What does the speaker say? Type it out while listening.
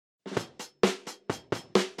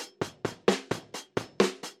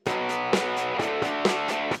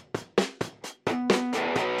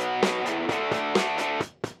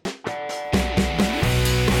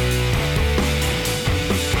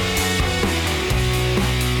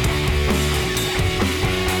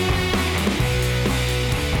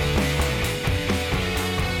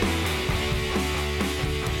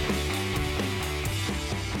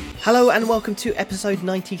Hello and welcome to episode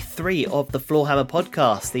 93 of the Floorhammer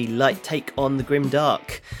podcast, the light take on the grim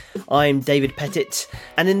dark. I'm David Pettit,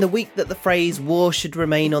 and in the week that the phrase war should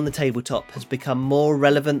remain on the tabletop has become more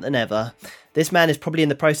relevant than ever, this man is probably in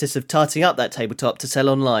the process of tarting up that tabletop to sell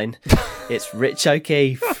online. It's Rich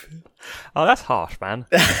O'Keefe. Oh, that's harsh, man.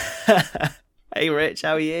 Hey Rich,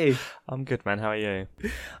 how are you? I'm good, man. How are you?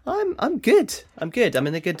 I'm good. I'm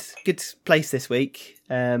in a good place this week.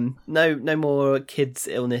 No more kids'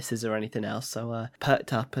 illnesses or anything else. So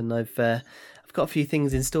perked up, and I've got a few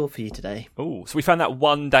things in store for you today. Oh, so we found that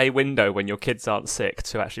 1 day window when your kids aren't sick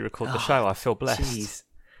to actually record the show. I feel blessed. Jeez.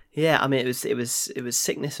 Yeah, I mean it was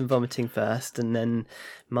sickness and vomiting first, and then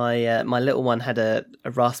my little one had a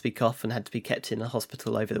raspy cough and had to be kept in a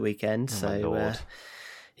hospital over the weekend. Oh, so my Lord.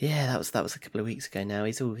 yeah, that was a couple of weeks ago now.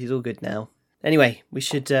 He's all good now. Anyway, we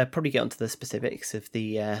should probably get onto the specifics of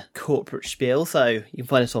the corporate spiel. So you can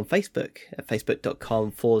find us on Facebook at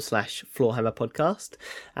facebook.com/Floorhammer Podcast,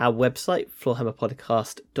 our website,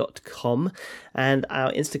 floorhammerpodcast.com, and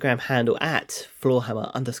our Instagram handle at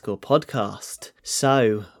Floorhammer_podcast.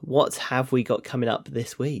 So what have we got coming up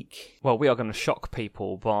this week? Well, we are going to shock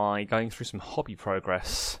people by going through some hobby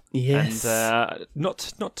progress. Yes. And not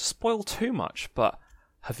to spoil too much, but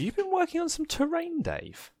have you been working on some terrain,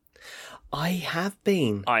 Dave? I have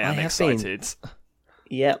been. I am excited.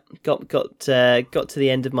 Yep, got to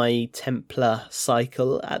the end of my Templar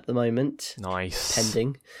cycle at the moment. Nice.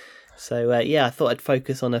 Pending. So I thought I'd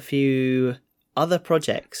focus on a few other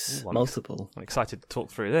projects, multiple. I'm excited to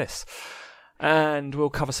talk through this. And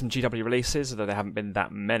we'll cover some GW releases, although there haven't been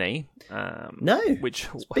that many.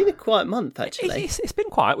 It's been a quiet month, actually. It's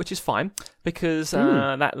been quiet, which is fine, because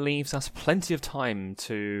that leaves us plenty of time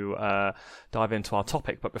to dive into our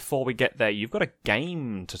topic. But before we get there, you've got a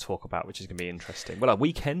game to talk about, which is going to be interesting. Well, a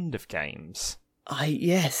weekend of games.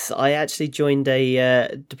 I actually joined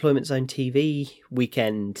a Deployment Zone TV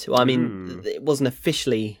weekend. Well, I mean, it wasn't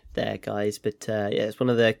officially there, guys, but it's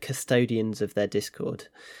one of the custodians of their Discord.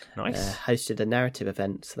 Nice. Hosted a narrative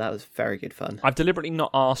event, so that was very good fun. I've deliberately not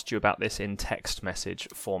asked you about this in text message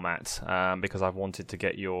format because I've wanted to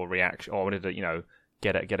get your reaction, or I wanted to,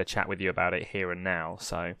 get a chat with you about it here and now.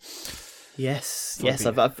 So. Yes.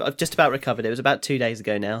 I've just about recovered. It was about 2 days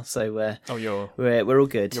ago now, so we're all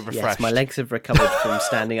good. You're refreshed. Yes, my legs have recovered from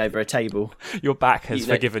standing over a table. Your back has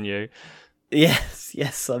forgiven you. Yes.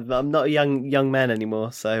 I'm not a young man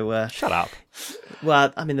anymore. So shut up.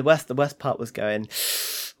 Well, I mean the worst part was going.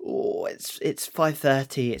 Oh, it's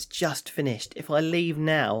 5:30. It's just finished. If I leave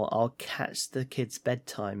now, I'll catch the kids'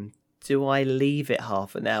 bedtime. Do I leave it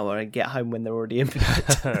half an hour and get home when they're already in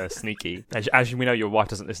bed? Sneaky. As we know, your wife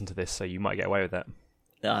doesn't listen to this, so you might get away with it.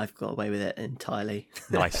 No, I've got away with it entirely.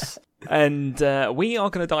 Nice. And we are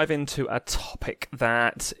going to dive into a topic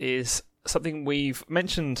that is something we've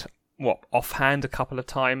mentioned, offhand a couple of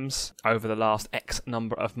times over the last X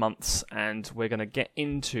number of months, and we're going to get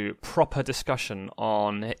into proper discussion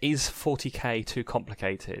on, is 40k too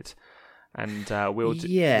complicated? And we'll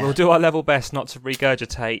do our level best not to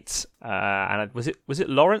regurgitate. And was it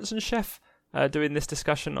Lawrence and Chef doing this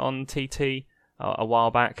discussion on TT a while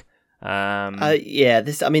back?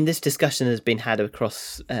 This discussion has been had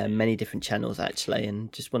across many different channels actually,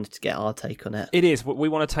 and just wanted to get our take on it. It is. We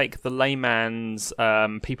want to take the layman's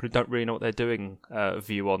people who don't really know what they're doing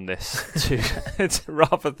view on this to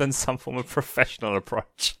rather than some form of professional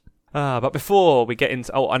approach. But before we get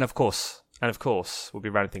into and of course, we'll be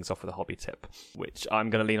rounding things off with a hobby tip, which I'm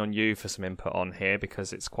going to lean on you for some input on here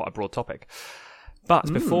because it's quite a broad topic.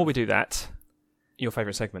 But before we do that, your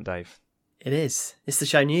favourite segment, Dave? It is. It's the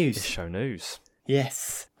show news. It's show news.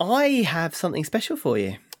 Yes. I have something special for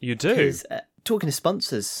you. You do? Talking to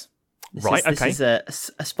sponsors. This is a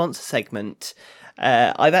sponsor segment.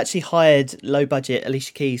 I've actually hired low-budget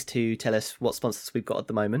Alicia Keys to tell us what sponsors we've got at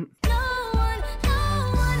the moment.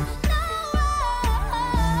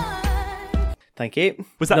 Thank you.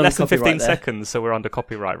 Was that less than 15 seconds, so we're under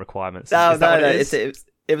copyright requirements? No.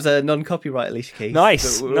 It was a non-copyright Alicia Keys.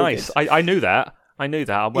 Nice. I knew that. I'm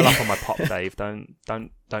well up on my pop, Dave. Don't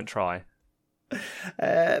try.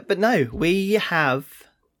 But no, we have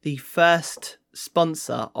the first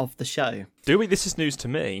sponsor of the show. Do we? This is news to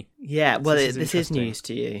me. Yeah, well, this is news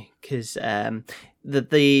to you because the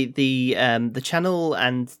channel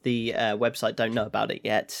and the website don't know about it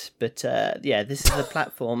yet. But this is a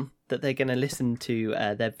platform that they're going to listen to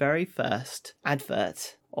their very first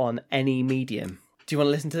advert on any medium. Do you want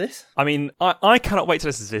to listen to this? I mean, I cannot wait to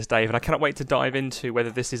listen to this, Dave, and I cannot wait to dive into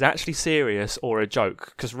whether this is actually serious or a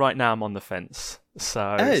joke, because right now I'm on the fence.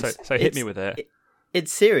 So hit me with it.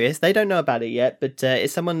 It's serious. They don't know about it yet, but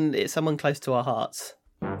it's someone close to our hearts.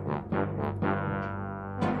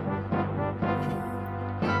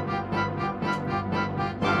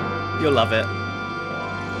 You'll love it.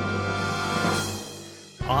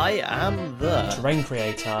 I am the terrain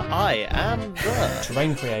creator. I am the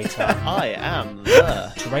Terrain creator. I am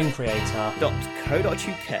the Terrain creator.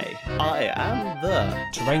 .co.uk. I am the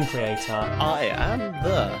Terrain creator. I am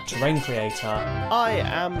the Terrain creator. I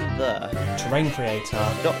am the Terrain creator.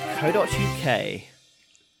 .co.uk.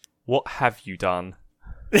 What have you done?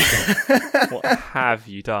 What have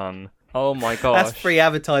you done? Oh my gosh. That's free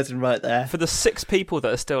advertising right there. For the 6 people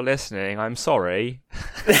that are still listening, I'm sorry.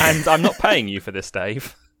 And I'm not paying you for this,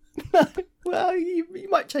 Dave. Well, you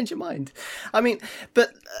might change your mind. I mean,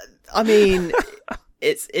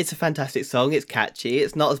 it's a fantastic song. It's catchy.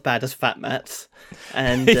 It's not as bad as Fat Mats,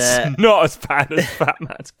 and It's not as bad as Fat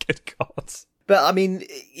Mats, good God. but I mean,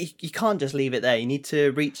 you can't just leave it there. You need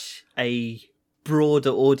to reach a broader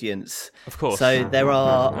audience. Of course. So there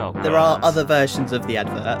are God. other versions of the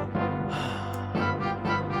advert.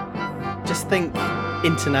 Just think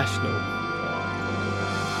international.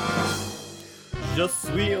 Je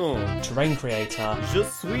suis un. Terrain creator. Je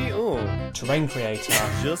suis un. Terrain creator.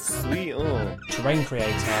 Je suis un. Terrain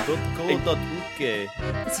creator. .co.uk.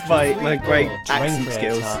 It's my great Terrain accent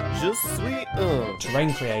skills. creator. Je suis un.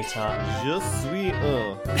 Terrain creator. Je suis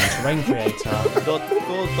un. Terrain creator.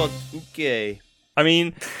 .co.uk. I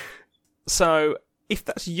mean, so if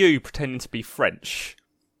that's you pretending to be French,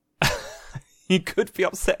 you could be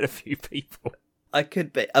upset a few people. I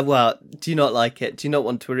could be. Well, do you not like it? Do you not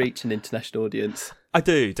want to reach an international audience? I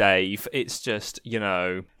do, Dave. It's just,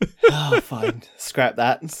 Oh, fine. Scrap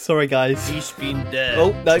that. Sorry, guys. Ich bin der.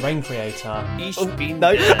 Oh, no. Terrain creator. Ich bin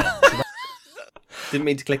No. der. Didn't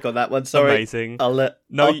mean to click on that one. Sorry. Amazing. I'll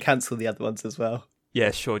No, cancel the other ones as well.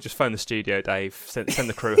 Yeah, sure. Just phone the studio, Dave. Send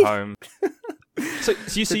the crew home. So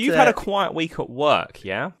you've had a quiet week at work,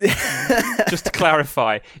 yeah? Just to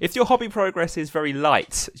clarify, if your hobby progress is very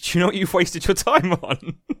light, do you know what you've wasted your time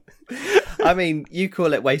on? I mean, you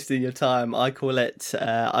call it wasting your time. I call it.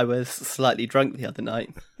 I was slightly drunk the other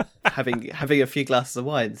night, having a few glasses of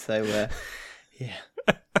wine. So, yeah,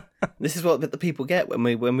 this is what the people get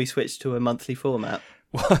when we switch to a monthly format.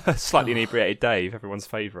 Slightly inebriated Dave, everyone's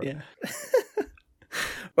favourite. Yeah.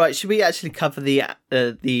 Right, should we actually cover the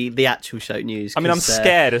actual show news? I mean, I'm 'Cause,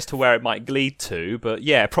 scared as to where it might lead to, but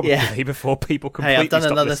yeah, probably before people completely Hey, I've done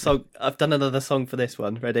stop another listening. song. I've done another song for this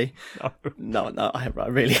one. Ready? No, I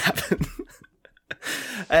really haven't.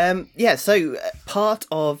 Yeah, so part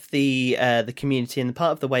of the community and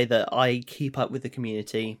part of the way that I keep up with the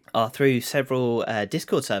community are through several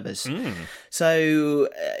Discord servers. So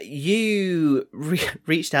you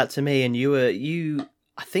reached out to me, and you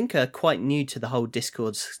I think are quite new to the whole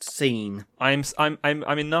Discord scene. I'm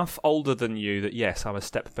enough older than you that yes, I'm a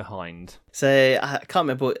step behind. So I can't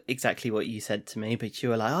remember exactly what you said to me, but you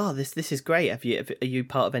were like, "Oh, this is great. Are you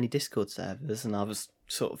part of any Discord servers?" And I was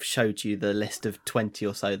sort of showed you the list of 20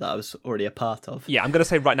 or so that I was already a part of. Yeah, I'm going to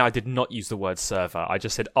say right now I did not use the word server. I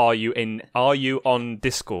just said, are you on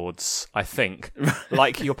Discords, I think.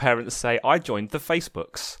 Like your parents say, I joined the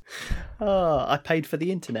Facebooks. Oh, I paid for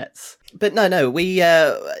the internets. But no, we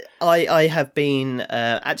I have been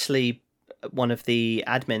actually one of the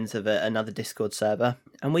admins of another Discord server,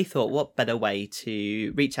 and we thought what better way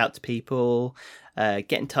to reach out to people,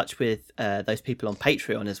 get in touch with those people on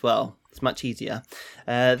Patreon as well. It's much easier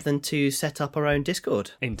than to set up our own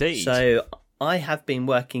Discord. Indeed. So I have been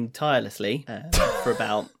working tirelessly for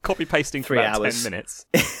about copy pasting for 3 about hours. 10 minutes.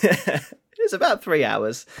 It's about 3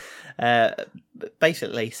 hours,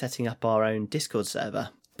 basically setting up our own Discord server.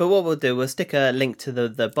 But what we'll do, we'll stick a link to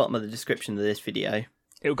the bottom of the description of this video.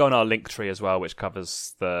 It'll go on our link tree as well, which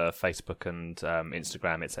covers the Facebook and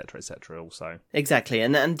Instagram, etc., also. Exactly,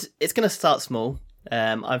 and it's going to start small.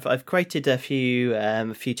 I've created a few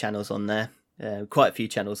channels on there, quite a few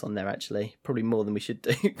channels on there actually, probably more than we should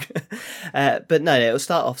do. But no, it'll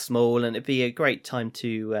start off small, and it'd be a great time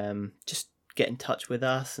to just get in touch with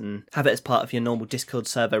us and have it as part of your normal Discord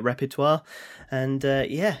server repertoire. And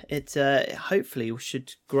it hopefully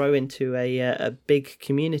should grow into a big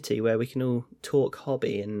community where we can all talk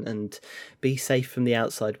hobby and be safe from the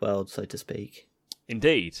outside world, so to speak.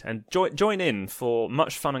 Indeed, and join in for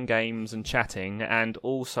much fun and games and chatting, and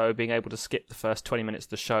also being able to skip the first 20 minutes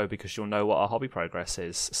of the show because you'll know what our hobby progress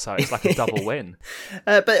is. So it's like a double win.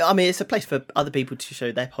 But I mean, it's a place for other people to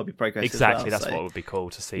show their hobby progress. Exactly, as well, that's so. what would be cool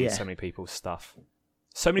to see. Yeah. So many people's stuff.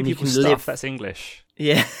 So many And you people's can stuff. live- That's English.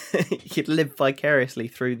 Yeah, you could live vicariously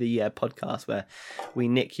through the podcast where we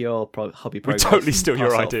nick your hobby We progress. totally and steal pass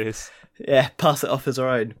your it off. ideas. Yeah, pass it off as our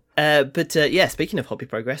own. Speaking of hobby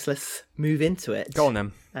progress, let's move into it. Go on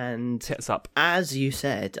then. And Hit us up. as you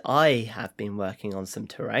said, I have been working on some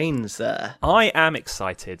terrains. I am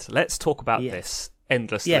excited. Let's talk about Yes. this.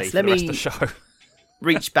 endlessly Yes, for let the rest of me- the show.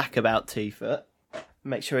 Reach back about 2 foot.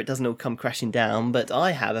 Make sure it doesn't all come crashing down. But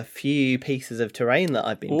I have a few pieces of terrain that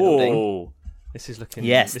I've been building. Ooh, this is looking.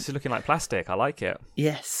 Yes. This is looking like plastic. I like it.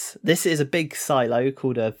 Yes, this is a big silo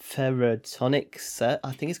called a ferrotonic.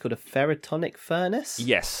 I think it's called a ferrotonic furnace.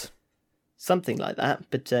 Yes. Something like that.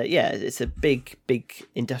 But yeah, it's a big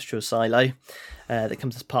industrial silo that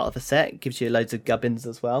comes as part of the set. Gives you loads of gubbins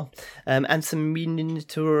as well, and some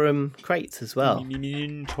Minotaurium crates as well.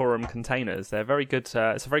 Minotaurium containers. They're very good.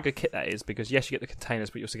 It's a very good kit, that is, because yes, you get the containers,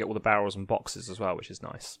 but you also get all the barrels and boxes as well, which is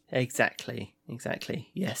nice. Exactly.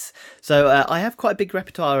 Yes. So I have quite a big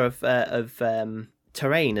repertoire of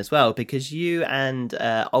terrain as well, because you and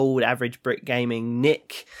old average brick gaming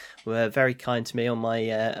Nick were very kind to me on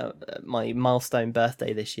my my milestone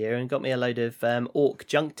birthday this year and got me a load of Orc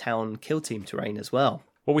Junktown kill team terrain as well.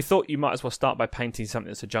 Well, we thought you might as well start by painting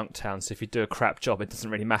something that's a junk town, so if you do a crap job, it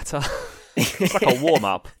doesn't really matter. It's like a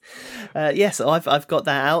warm-up. Yes, I've got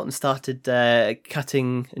that out and started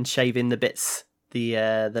cutting and shaving the bits,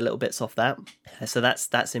 the little bits off that. So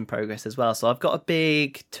that's in progress as well. So I've got a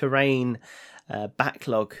big terrain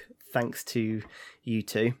backlog thanks to you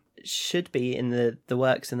two. Should be in the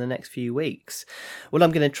works in the next few weeks. What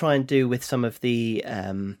I'm going to try and do with some of the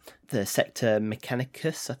Sector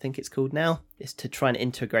Mechanicus, I think it's called now, is to try and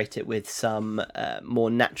integrate it with some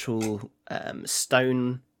more natural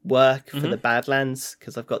stone work for the Badlands,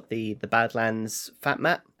 because I've got the Badlands fat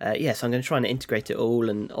mat. So I'm going to try and integrate it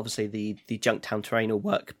all, and obviously the Junktown terrain will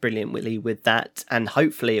work brilliantly with that, and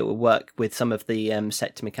hopefully it will work with some of the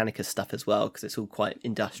Sector Mechanicus stuff as well, because it's all quite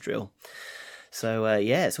industrial. So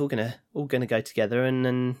it's all gonna go together, and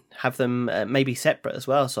then have them maybe separate as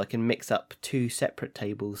well, so I can mix up 2 separate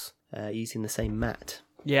tables using the same mat.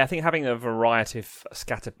 Yeah, I think having a variety of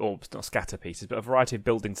not scatter pieces, but a variety of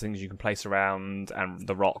buildings, things you can place around, and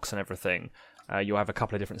the rocks and everything. You'll have a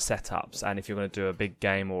couple of different setups, and if you're going to do a big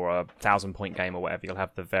game or a 1,000-point game or whatever, you'll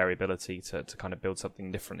have the variability to kind of build something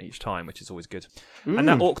different each time, which is always good. And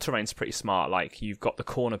that orc terrain's pretty smart. Like, you've got the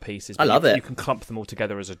corner pieces. I love it. You can clump them all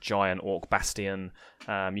together as a giant orc bastion.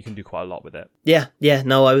 You can do quite a lot with it. Yeah.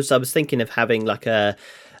 No, I was thinking of having like a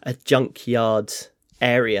junkyard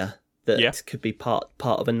area that could be part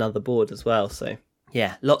of another board as well. So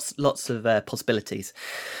yeah, lots of possibilities.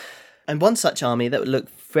 And one such army that would look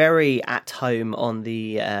very at home on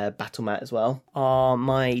the battle mat as well are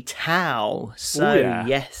my Tau. So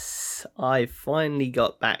yes, I finally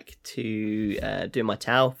got back to doing my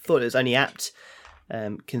Tau. Thought it was only apt,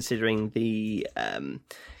 considering the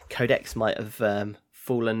Codex might have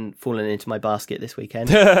fallen into my basket this weekend.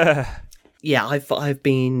 Yeah, I've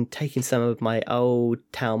been taking some of my old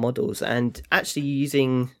Tau models and actually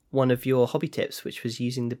using one of your hobby tips, which was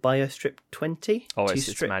using the BioStrip 20 to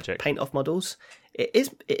strip magic. Paint off models. It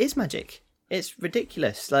is magic. It's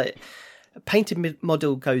ridiculous. Like, a painted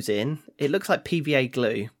model goes in, it looks like PVA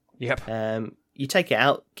glue. Yep. You take it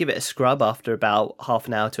out, give it a scrub after about half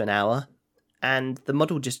an hour to an hour, and the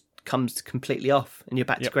model just comes completely off, and you're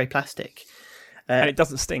back to grey plastic. And it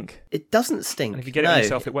doesn't stink. It doesn't stink. And if you get it on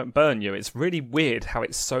yourself, it won't burn you. It's really weird how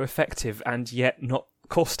it's so effective and yet not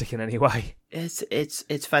caustic in any way.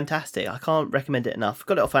 It's fantastic. I can't recommend it enough.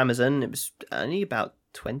 Got it off Amazon. It was only about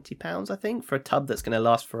 £20, I think, for a tub that's going to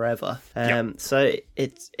last forever. So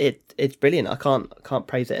it's brilliant. I can't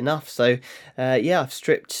praise it enough. So I've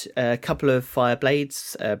stripped a couple of fire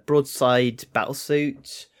blades, a broadside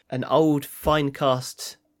battlesuit, an old fine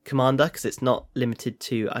cast commander, because it's not limited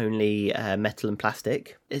to only metal and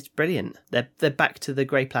plastic. It's brilliant. They're back to the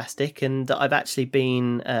grey plastic, and I've actually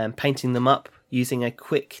been painting them up using a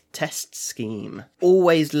quick test scheme.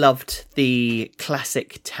 Always loved the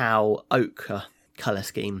classic Tau ochre colour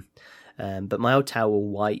scheme, but my old Tau were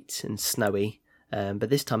white and snowy, but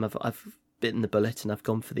this time I've bitten the bullet and I've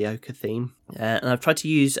gone for the ochre theme, and I've tried to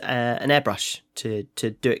use an airbrush to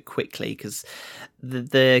do it quickly, because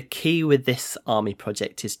the key with this army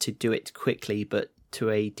project is to do it quickly but to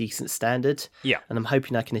a decent standard. Yeah. And I'm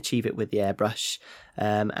hoping I can achieve it with the airbrush,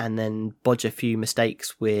 and then bodge a few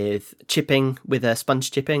mistakes with chipping, with a sponge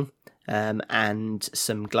chipping, and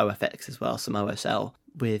some glow effects as well, some OSL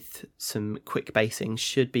with some quick basing.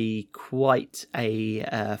 Should be quite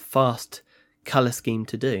a fast colour scheme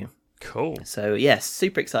to do. Cool. So yes,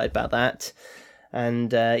 super excited about that.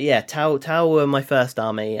 And Tau were my first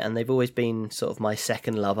army, and they've always been sort of my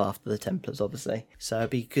second love after the Templars, obviously. So it'd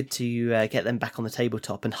be good to get them back on the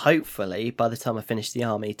tabletop, and hopefully by the time I finish the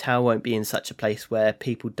army, Tau won't be in such a place where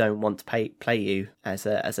people don't want to play you as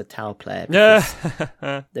a Tau player.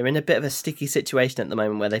 They're in a bit of a sticky situation at the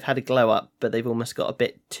moment where they've had a glow up, but they've almost got a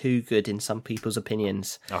bit too good in some people's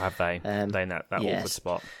opinions. Oh, have they? They're in that awkward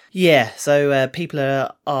spot. Yeah, so people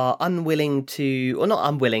are unwilling to, or not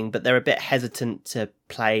unwilling, but they're a bit hesitant to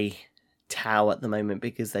play Tau at the moment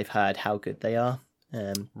because they've heard how good they are.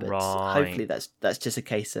 But Right. hopefully that's just a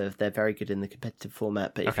case of they're very good in the competitive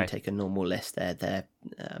format, but if you Okay. take a normal list, they're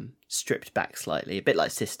stripped back slightly, a bit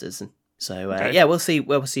like Sisters. And so Okay. yeah, we'll see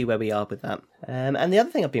where we are with that. And the other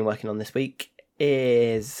thing I've been working on this week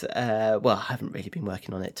is well, I haven't really been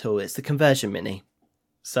working on it at all. It's the conversion mini.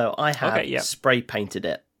 So I have Okay, yeah. spray painted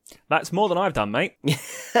it. That's more than I've done, mate.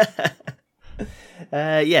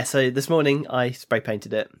 Yeah, so this morning I spray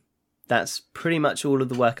painted it. That's pretty much all of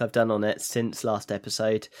the work I've done on it since last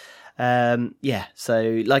episode. Yeah,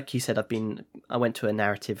 so like you said, I went to a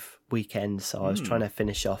narrative weekend, so I was trying to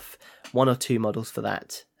finish off one or two models for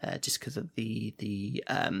that, just because of the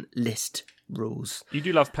list rules. You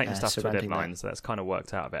do love painting stuff to a surrounding deadline, that. so that's kind of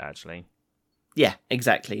worked out a bit, actually. Yeah,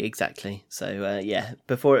 exactly. So yeah,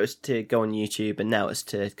 before it was to go on YouTube, and now it's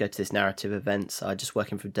to go to this narrative event. So I'm just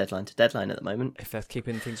working from deadline to deadline at the moment. If they're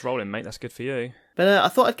keeping things rolling, mate, that's good for you. But I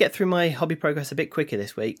thought I'd get through my hobby progress a bit quicker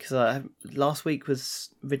this week because last week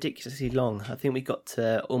was ridiculously long. I think we got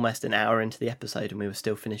to almost an hour into the episode and we were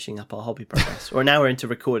still finishing up our hobby progress, or an hour into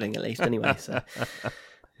recording at least. Anyway, so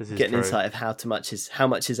This is get an true. insight of how much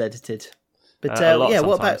is edited. But A lot yeah,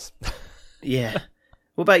 what about sometimes. yeah?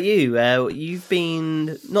 What about you? You've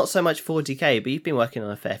been not so much 40k, but you've been working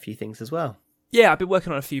on a fair few things as well. Yeah, I've been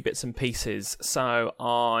working on a few bits and pieces. So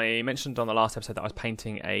I mentioned on the last episode that I was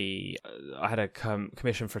painting I had a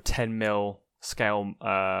commission for a 10mm scale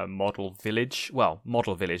model village. Well,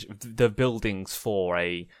 model village. The buildings for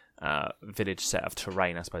a village set of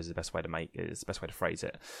terrain, I suppose, is the best way to phrase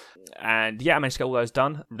it. And yeah, I managed to get all those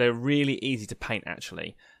done. They're really easy to paint,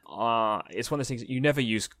 actually. It's one of those things that you never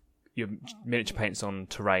use your miniature paints on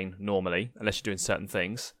terrain normally, unless you're doing certain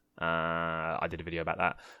things. I did a video about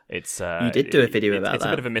that. You did do a video about It's that.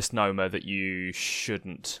 a bit of a misnomer that you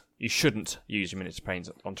shouldn't use your miniature paints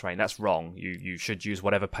on terrain. That's wrong. You should use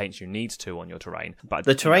whatever paints you need to on your terrain. But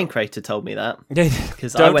The terrain creator told me that yeah,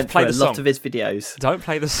 because I went through a lot of his videos. Don't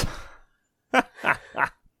play the song.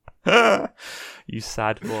 You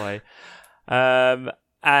sad boy.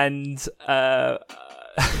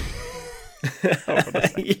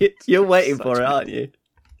 You're waiting for it, aren't you?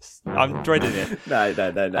 I'm dreading it.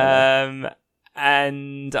 No.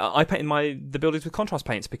 And I painted the buildings with contrast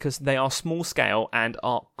paints because they are small scale and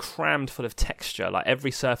are crammed full of texture. Like every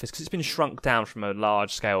surface, because it's been shrunk down from a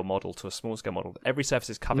large scale model to a small scale model, every surface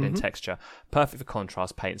is covered in texture. Perfect for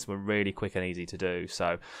contrast paints. Were really quick and easy to do.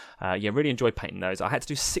 So yeah, really enjoyed painting those. I had to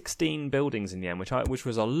do 16 buildings in the end, which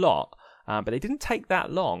was a lot, but they didn't take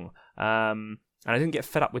that long. And I didn't get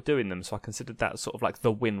fed up with doing them, so I considered that sort of like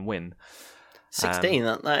the win-win. 16.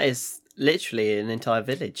 That is literally an entire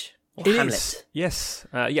village. Or It hamlet. is, yes.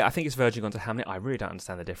 Yeah, I think it's verging onto Hamlet. I really don't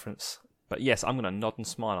understand the difference. But yes, I'm going to nod and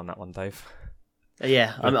smile on that one, Dave.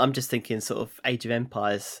 Yeah, I'm just thinking sort of Age of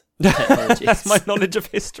Empires technologies. That's my knowledge of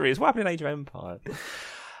history. It's what happened in Age of Empires.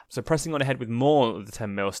 So pressing on ahead with more of the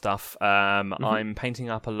 10mm stuff, I'm painting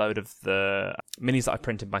up a load of the minis that I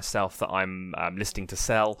printed myself that I'm listing to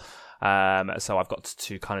sell. So I've got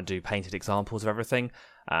to kind of do painted examples of everything.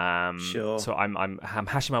 Sure. So I'm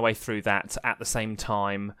hashing my way through that at the same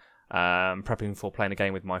time. Prepping for playing a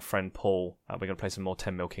game with my friend Paul. We're going to play some more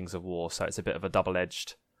 10mm Kings of War, so it's a bit of a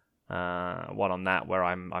double-edged one on that, where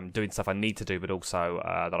I'm doing stuff I need to do, but also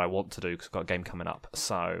that I want to do because I've got a game coming up.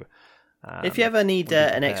 So if you ever need we'll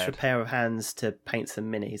be an extra prepared. pair of hands to paint some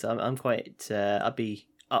minis, I'm quite. I'd be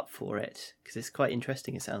up for it because it's quite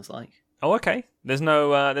interesting. It sounds like. Oh, okay. There's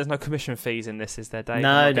no commission fees in this, is there, Dave? No,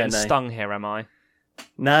 I'm not no, getting no. stung here, am I?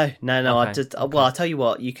 No. Okay, Well, I'll tell you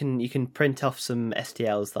what. You can print off some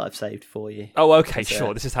STLs that I've saved for you. Oh, okay, As a-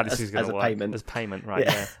 sure. This is how this as- is going as to a work. payment. As payment, right?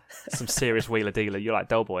 Yeah. Yeah. Some serious wheeler dealer. You're like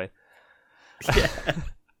Doughboy. Yeah.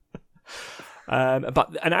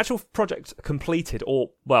 But an actual project completed,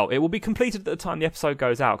 or well, it will be completed at the time the episode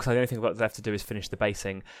goes out, because the only thing I've got left to do is finish the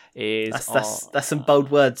basing. That's some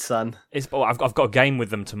bold words, son. I've got a game with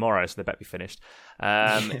them tomorrow, so they better be finished.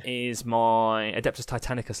 Is my Adeptus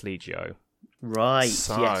Titanicus Legio. Right.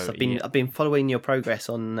 So, yes, I've been following your progress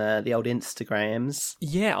on the old Instagrams.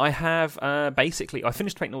 Yeah, I have basically. I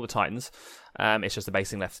finished painting all the Titans. It's just the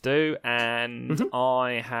basing left to do, and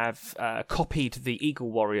I have copied the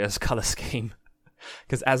Eagle Warriors colour scheme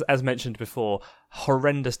because, as mentioned before,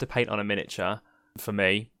 horrendous to paint on a miniature for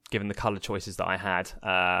me, given the colour choices that I had.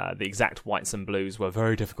 The exact whites and blues were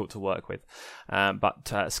very difficult to work with,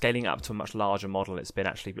 but scaling up to a much larger model, it's been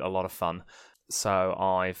actually a lot of fun. So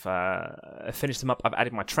I've finished them up. I've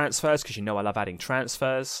added my transfers because I love adding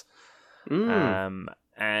transfers.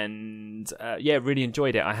 and really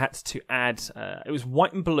enjoyed it. I had to add, it was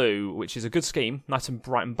white and blue, which is a good scheme, nice and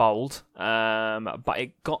bright and bold, but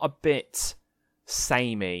it got a bit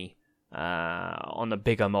samey on the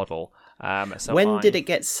bigger model. When did it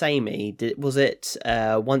get samey? Was it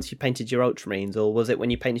once you painted your Ultramarines, or was it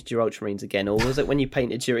when you painted your Ultramarines again, or was it when you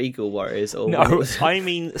painted your Eagle Warriors? Or no, I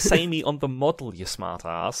mean samey on the model, you smart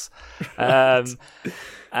ass.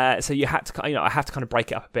 So you had to, I had to kind of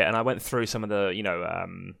break it up a bit, and I went through some of the,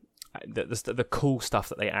 the cool stuff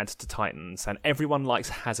that they add to Titans, and everyone likes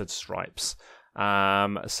hazard stripes. So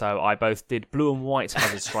I both did blue and white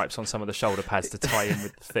hazard stripes on some of the shoulder pads to tie in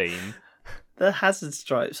with the theme. The hazard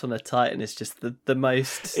stripes on a Titan is just the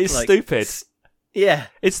most... It's stupid. Yeah.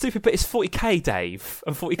 It's stupid, but it's 40k, Dave.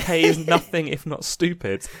 And 40k is nothing if not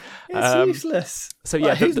stupid. It's useless. So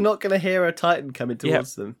yeah, who's not going to hear a Titan coming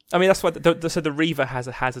towards them? I mean, that's why the Reaver has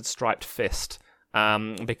a hazard striped fist.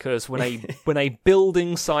 Because when a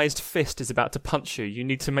building-sized fist is about to punch you, you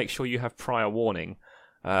need to make sure you have prior warning.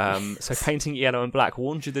 So painting yellow and black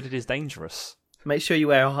warns you that it is dangerous. Make sure you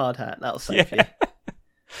wear a hard hat. That'll save you.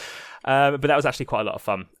 But that was actually quite a lot of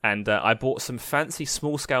fun. And I bought some fancy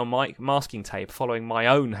small-scale masking tape following my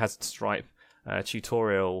own hazard stripe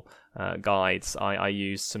tutorial guides. I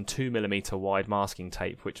used some 2mm wide masking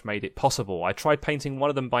tape, which made it possible. I tried painting one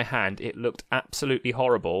of them by hand. It looked absolutely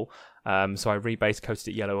horrible. So I rebase coated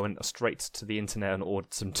it yellow and went straight to the internet and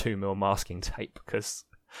ordered some 2mm masking tape because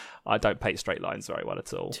I don't paint straight lines very well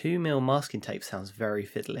at all. 2mm masking tape sounds very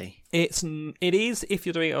fiddly. It is if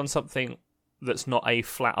you're doing it on something that's not a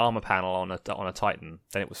flat armor panel on a Titan,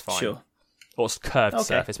 then it was fine. Sure. Or curved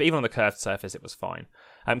surface, but even on the curved surface, it was fine.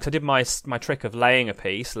 Because I did my trick of laying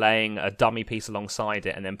a dummy piece alongside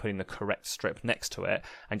it, and then putting the correct strip next to it,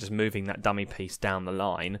 and just moving that dummy piece down the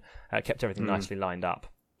line. Kept everything nicely lined up,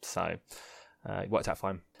 so it worked out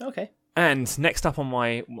fine. Okay. And next up on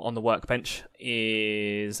the workbench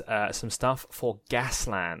is some stuff for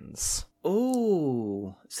Gaslands.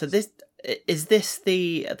 Ooh, so this. Is this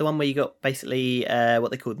the one where you got basically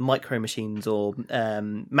what they called micro machines or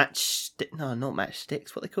not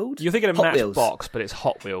matchsticks? What they called? You're thinking of Matchbox, but it's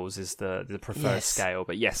Hot Wheels is the preferred scale.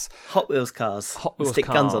 But yes, Hot Wheels cars. Stick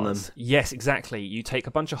guns on them. Yes, exactly. You take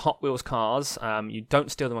a bunch of Hot Wheels cars. You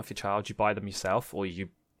don't steal them off your child. You buy them yourself, or you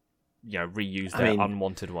reuse their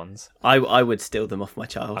unwanted ones. I would steal them off my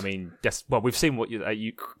child. I mean, yes. Well, we've seen what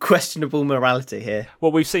you questionable morality here.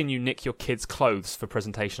 Well, we've seen you nick your kids' clothes for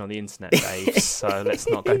presentation on the internet, Dave. So let's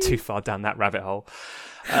not go too far down that rabbit hole.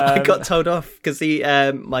 I got told off because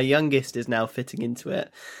my youngest is now fitting into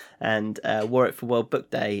it and wore it for World Book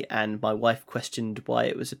Day, and my wife questioned why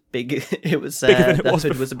it was bigger than it was. The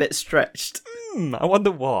hood was a bit stretched. I wonder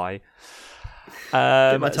why.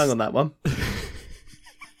 Bit my tongue on that one.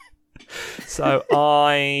 So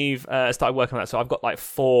I've started working on that. So I've got like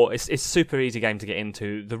 4. It's a super easy game to get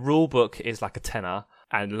into. The rule book is like a tenner,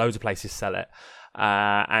 and loads of places sell it.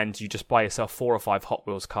 And you just buy yourself 4 or 5 Hot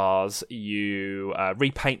Wheels cars. You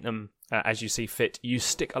repaint them as you see fit. You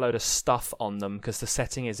stick a load of stuff on them because the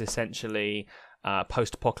setting is essentially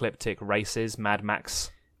post-apocalyptic races, Mad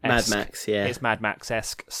Max. Mad Max, yeah. It's Mad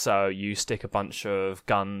Max-esque. So you stick a bunch of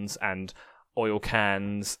guns and oil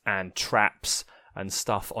cans and traps and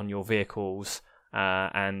stuff on your vehicles,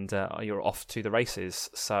 and you're off to the races.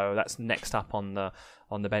 So that's next up on the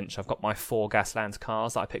bench. I've got my 4 Gaslands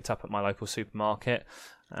cars that I picked up at my local supermarket.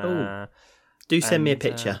 Do send me a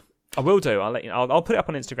picture. I will do. I'll let you know. I'll put it up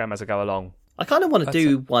on Instagram as I go along. I kind of want to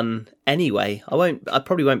do one anyway. I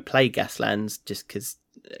probably won't play Gaslands just because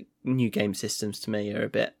new game systems to me are a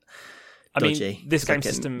bit dodgy. I mean, this game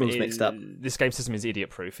system is idiot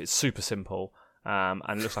proof. It's super simple. And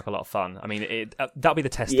it looks like a lot of fun. I mean, that'll be the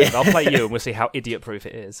test. Yeah. I'll play you, and we'll see how idiot-proof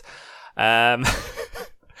it is.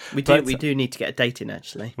 We do need to get a date in.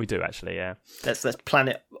 Actually, we do actually. Yeah, let's plan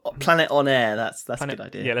it on air. That's a good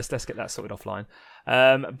idea. Yeah, let's get that sorted offline.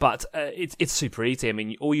 But it's super easy. I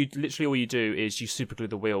mean, all you do is you super glue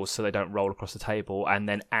the wheels so they don't roll across the table, and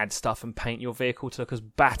then add stuff and paint your vehicle to look as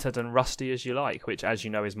battered and rusty as you like, which, as you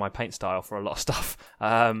know, is my paint style for a lot of stuff.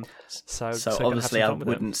 So obviously I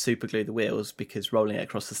wouldn't super glue the wheels because rolling it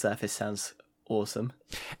across the surface sounds awesome.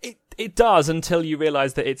 It does, until you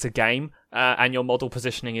realise that it's a game and your model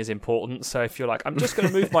positioning is important. So if you're like, I'm just going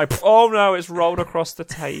to move my... Oh no, it's rolled across the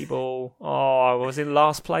table. Oh, I was in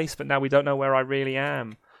last place, but now we don't know where I really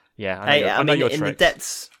am. Yeah, I know your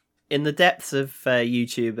tricks. In the depths of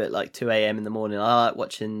YouTube at like 2 a.m. in the morning, I like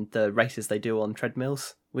watching the races they do on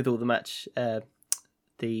treadmills with all the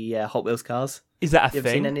Hot Wheels cars. Is that a thing? You ever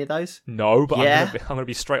seen any of those? No, but yeah. I'm going to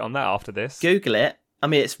be straight on that after this. Google it. I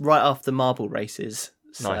mean, it's right after the marble races.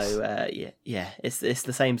 Nice. So, yeah, it's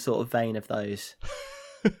the same sort of vein of those.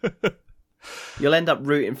 You'll end up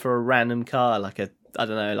rooting for a random car, like a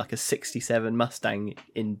 67 Mustang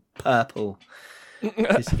in purple,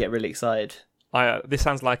 because you get really excited. This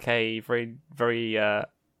sounds like a very, very.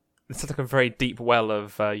 This sounds like a very deep well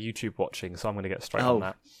of YouTube watching, so I'm going to get straight on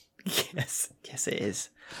that. Yes, it is.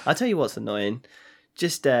 I'll tell you what's annoying.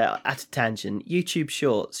 Just at a tangent, YouTube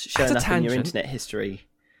Shorts showing up in your internet history,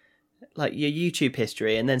 like your YouTube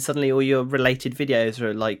history, and then suddenly all your related videos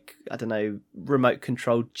are like, I don't know, remote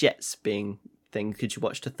controlled jets being things because you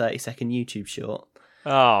watched a 30-second YouTube short.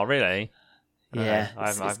 Oh, really? Yeah,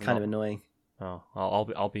 it's kind of annoying. Oh,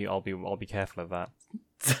 I'll be careful of that.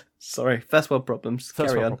 Sorry, first world problems.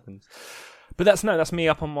 Carry on. Problems. But that's me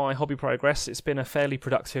up on my hobby progress. It's been a fairly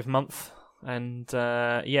productive month, and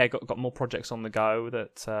got more projects on the go.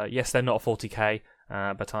 That yes, they're not a 40k,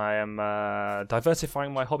 but I am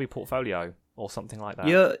diversifying my hobby portfolio or something like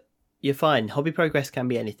that. You're fine. Hobby progress can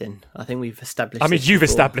be anything. I think we've established. I mean, you've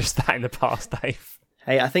before. established that in the past, Dave.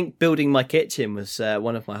 Hey, I think building my kitchen was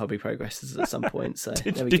one of my hobby progresses at some point. So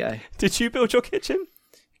there we go. Did you build your kitchen?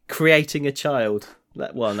 Creating a child.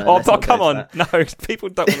 Well, no. Oh, come on. No, people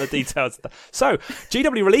don't want the details. So,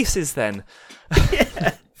 GW releases then.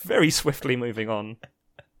 Yeah. Very swiftly moving on.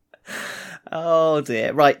 Oh,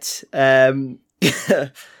 dear. Right. How do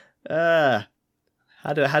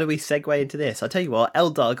we segue into this? I'll tell you what,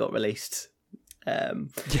 Eldar got released.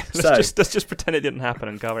 Let's just pretend it didn't happen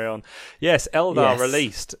and carry on. Yes, Eldar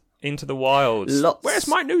released into the wilds. Where's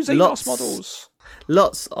my new Xenos models?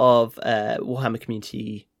 Lots of Warhammer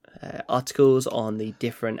community articles on the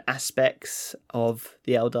different aspects of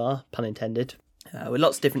the Eldar, pun intended, with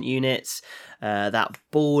lots of different units, that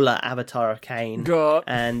baller Avatar of Cain,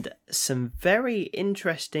 and some very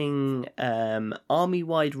interesting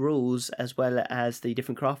army-wide rules, as well as the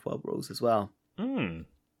different Craftworld rules as well.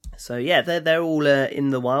 So yeah, they're all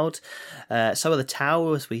in the wild. So are the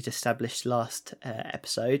towers we'd established last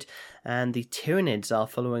episode, and the Tyranids are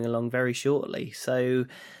following along very shortly. So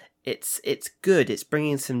it's good. It's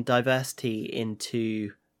bringing some diversity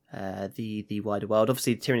into the wider world.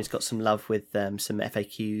 Obviously, the Tyranids got some love with some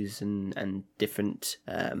FAQs and different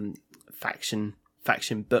faction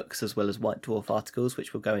books, as well as White Dwarf articles,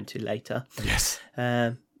 which we'll go into later. Yes.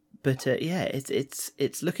 But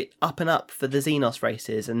it's looking up and up for the Xenos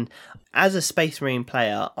races, and as a Space Marine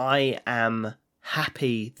player, I am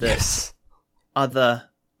happy that other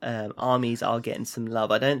armies are getting some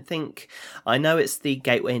love. I know it's the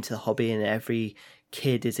gateway into the hobby, and every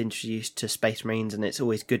kid is introduced to Space Marines, and it's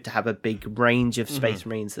always good to have a big range of Space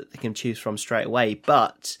Marines that they can choose from straight away.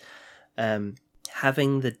 But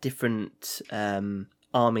having the different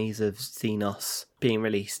armies of Xenos being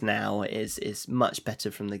released now is much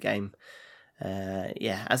better from the game.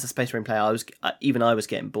 As a Space Marine player, I was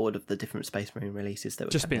getting bored of the different Space Marine releases that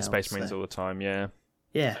were just being out, Space Marines all the time. Yeah.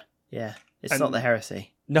 It's not the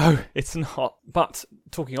heresy. No, it's not. But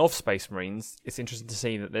talking of Space Marines, it's interesting to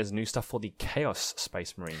see that there's new stuff for the Chaos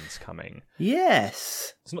Space Marines coming.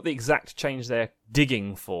 Yes. It's not the exact change they're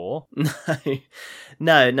digging for.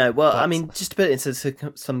 No. Well, I mean, just to put it into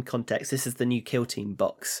some context, this is the new Kill Team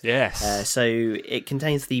box. Yes. So it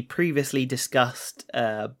contains the previously discussed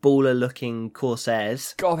baller-looking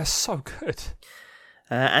Corsairs. God, they're so good.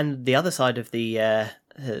 And the other side of the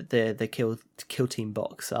Kill Team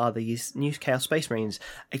box are these new Chaos Space Marines,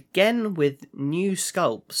 again with new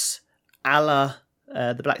sculpts, a la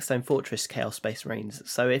the Blackstone Fortress Chaos Space Marines.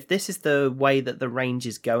 So if this is the way that the range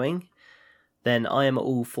is going, then I am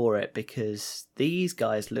all for it, because these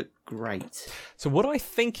guys look great. So what I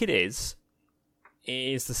think it is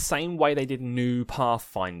the same way they did new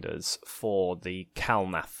Pathfinders for the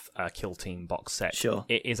Kalnath Kill Team box set. Sure.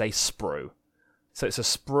 It is a sprue. So it's a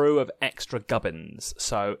sprue of extra gubbins.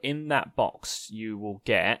 So in that box, you will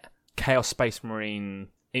get Chaos Space Marine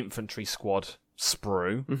Infantry Squad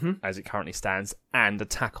sprue, as it currently stands, and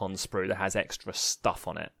Attack on sprue that has extra stuff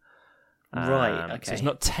on it. Right, okay. So it's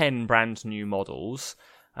not 10 brand new models.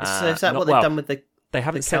 So is that what they've done with the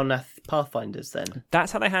Kalnath Pathfinders then?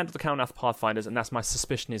 That's how they handle the Kalnath Pathfinders, and that's my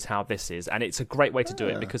suspicion is how this is. And it's a great way to do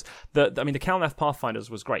it, because the Kalnath Pathfinders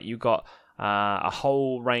was great. You got a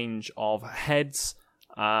whole range of heads,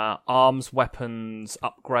 arms, weapons,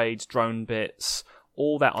 upgrades, drone bits,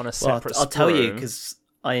 all that on a separate I'll tell you, because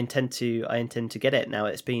I intend to get it now.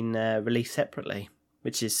 It's been released separately,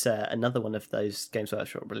 which is another one of those Games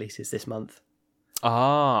Workshop releases this month.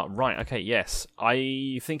 Ah, right, okay, yes.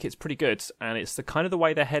 I think it's pretty good, and it's the kind of the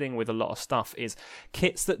way they're heading with a lot of stuff is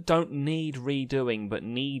kits that don't need redoing but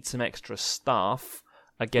need some extra stuff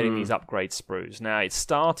are getting these upgrade sprues. Now, it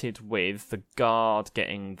started with the Guard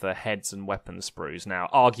getting the heads and weapon sprues. Now,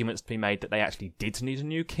 arguments to be made that they actually did need a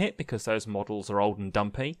new kit because those models are old and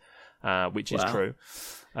dumpy, which is true.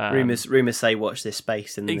 Rumours say watch this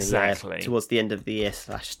space in exactly towards the end of the year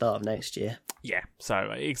 / start of next year. Yeah,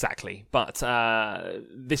 so exactly. But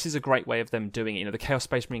this is a great way of them doing it. The Chaos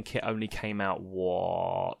Space Marine kit only came out,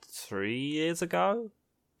 3 years ago?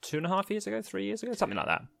 2.5 years ago? 3 years ago? Something like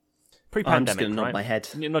that. Pre-pandemic, I'm just going to nod my head.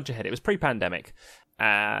 Nod your head. It was pre-pandemic,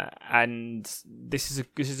 and this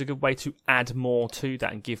is a good way to add more to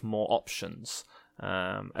that and give more options.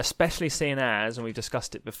 Especially seeing as, and we've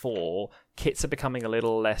discussed it before, kits are becoming a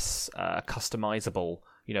little less customizable.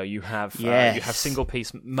 You have single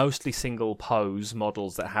piece, mostly single pose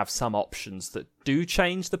models that have some options that do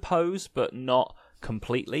change the pose, but not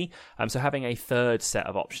completely. So having a third set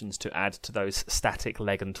of options to add to those static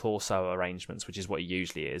leg and torso arrangements, which is what it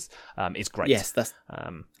usually is great. Yes, that's.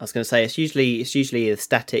 I was going to say it's usually a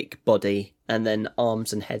static body, and then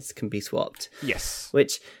arms and heads can be swapped. Yes,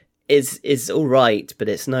 which is all right, but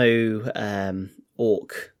it's no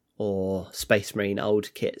Orc or Space Marine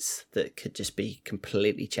old kits that could just be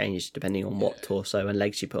completely changed depending on what torso and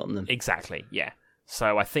legs you put on them. Exactly. Yeah.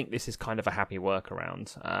 So I think this is kind of a happy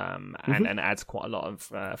workaround, and adds quite a lot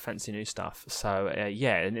of fancy new stuff. So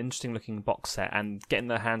an interesting looking box set, and getting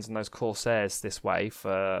their hands on those Corsairs this way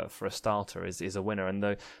for a starter is a winner. And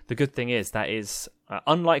the good thing is that is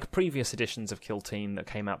unlike previous editions of Kill Team that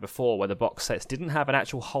came out before, where the box sets didn't have an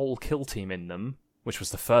actual whole Kill Team in them, which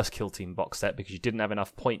was the first Kill Team box set because you didn't have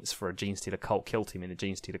enough points for a Genestealer Cult Kill Team in the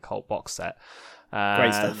Genestealer Cult box set.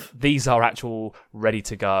 Great stuff. These are actual ready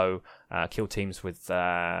to go kill teams with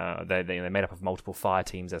they're made up of multiple fire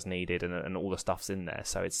teams as needed, and all the stuff's in there.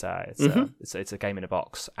 So it's a game in a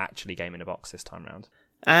box, actually game in a box this time round.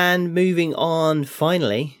 And moving on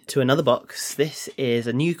finally to another box. This is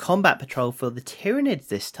a new combat patrol for the Tyranids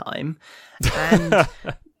this time, and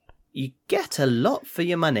you get a lot for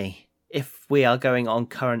your money if we are going on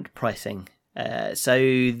current pricing. So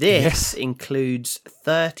this includes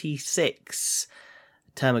 36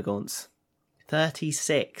 Termagants.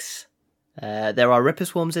 36. There are Ripper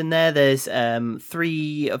Swarms in there. There's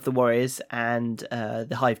 3 of the Warriors and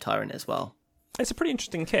the Hive Tyrant as well. It's a pretty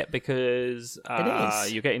interesting kit because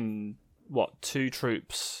you're getting, 2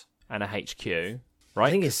 troops and a HQ, right?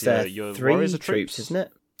 I think it's your 3 Warriors are troops, isn't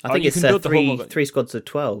it? I think it's three squads of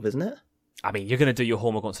 12, isn't it? I mean, you're going to do your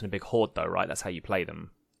Hormagaunts in a big horde, though, right? That's how you play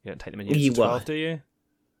them. You don't take them in units of 12, do you?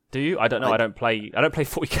 Do you? I don't know. I don't play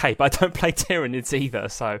 40k, but I don't play Tyranids either,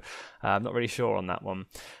 so I'm not really sure on that one.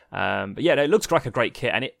 But yeah, no, it looks like a great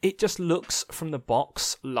kit, and it just looks from the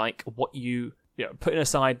box like what putting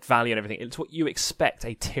aside value and everything, it's what you expect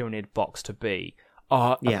a Tyranid box to be.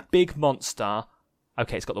 A big monster.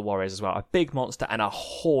 Okay, it's got the Warriors as well. A big monster and a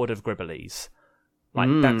horde of Gribblies. Like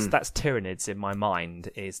that's Tyranids in my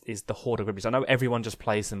mind, is the horde of Gribblies. I know everyone just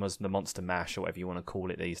plays them as the monster mash or whatever you want to call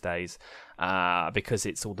it these days, because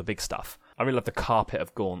it's all the big stuff. I really love the carpet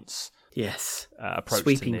of Gaunts. Yes, approach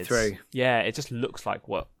sweeping to Nids. through. Yeah, it just looks like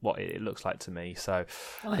what it looks like to me. So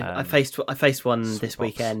I faced one this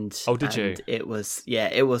weekend. Oh, did you? It was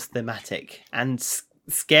thematic and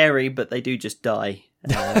scary, but they do just die.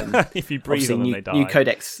 If you breathe on them, they die.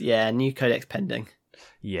 New codex pending.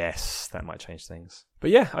 Yes, that might change things.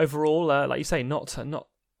 But yeah, overall, like you say, not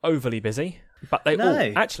overly busy. But they all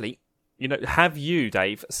actually, have you,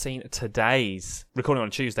 Dave, seen today's recording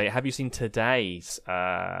on Tuesday? Have you seen today's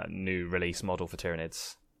new release model for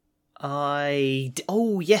Tyranids?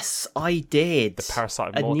 Yes, I did. The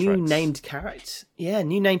Parasite of Mortrex. New named character. Yeah,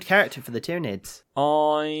 new named character for the Tyranids.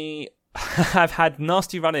 I have had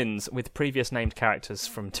nasty run-ins with previous named characters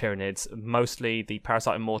from Tyranids, mostly the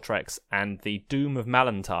Parasite of Mortrex and the Doom of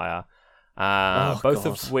Malantire, both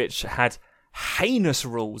of which had heinous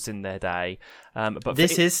rules in their day. But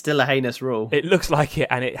this is still a heinous rule. It looks like it,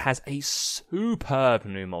 and it has a superb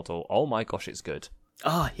new model. Oh my gosh, it's good.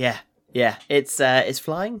 Oh yeah. It's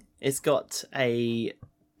flying. It's got a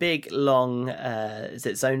big, long,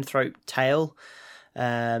 zone throat tail.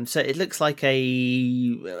 So it looks like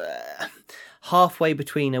a halfway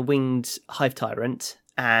between a winged Hive Tyrant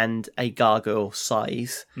and a gargoyle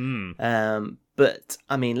size. But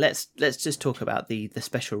I mean, let's just talk about the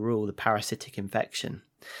special rule, the parasitic infection.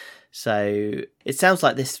 So it sounds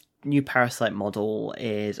like this new parasite model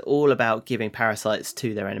is all about giving parasites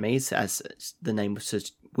to their enemies, as the name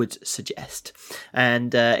would suggest,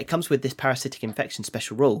 and it comes with this parasitic infection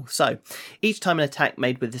special rule. So each time an attack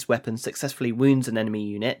made with this weapon successfully wounds an enemy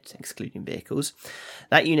unit, excluding vehicles,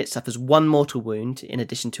 that unit suffers 1 mortal wound in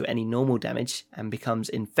addition to any normal damage and becomes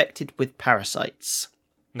infected with parasites.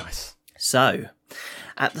 Nice. So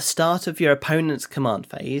At the start of your opponent's command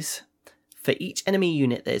phase, for each enemy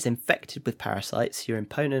unit that is infected with parasites, your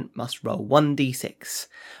opponent must roll 1d6.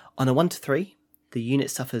 On a 1 to 3, the unit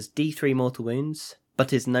suffers d3 mortal wounds,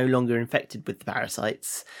 but is no longer infected with the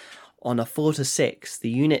parasites. On a 4 to 6, the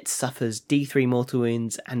unit suffers d3 mortal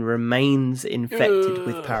wounds and remains infected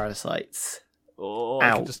with parasites. Oh,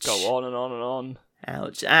 Ouch. I can just go on and on and on.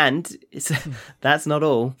 Ouch. And that's not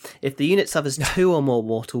all. If the unit suffers 2 or more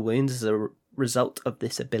mortal wounds as a result of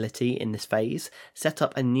this ability in this phase, set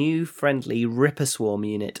up a new friendly Ripper Swarm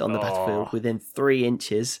unit on the battlefield within 3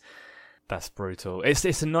 inches. That's brutal.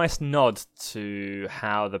 It's a nice nod to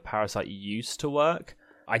how the parasite used to work.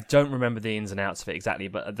 I don't remember the ins and outs of it exactly,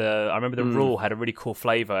 but I remember the rule had a really cool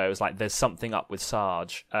flavour. It was like, there's something up with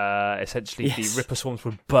Sarge. Essentially, the Ripper Swarms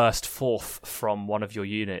would burst forth from one of your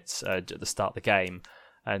units at the start of the game.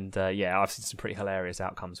 And I've seen some pretty hilarious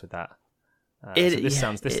outcomes with that. This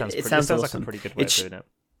sounds awesome. like a pretty good way of doing it.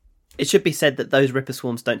 It should be said that those Ripper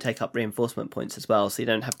Swarms don't take up reinforcement points as well, so you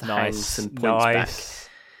don't have to hang some points back.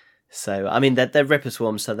 So, I mean, they're Ripper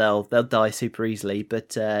Swarms, so they'll die super easily.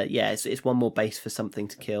 But it's one more base for something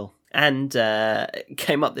to kill. And it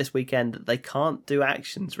came up this weekend that they can't do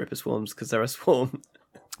actions, Ripper Swarms, because they're a swarm.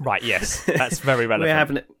 Right, yes. That's very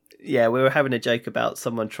relevant. We were having a joke about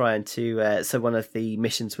someone trying to... so one of the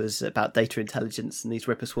missions was about data intelligence, and these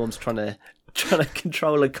Ripper Swarms trying to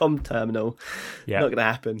control a comm terminal. Not going to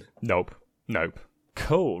happen. Nope.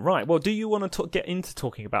 Cool. Right. Well, do you want to get into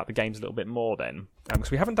talking about the games a little bit more then? Because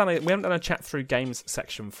we haven't done a chat through games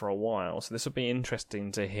section for a while, so this will be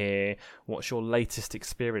interesting to hear what's your latest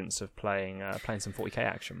experience of playing some 40k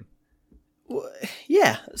action.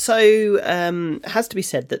 Yeah. So it has to be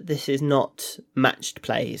said that this is not matched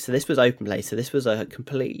play. So this was open play. So this was a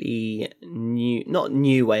completely not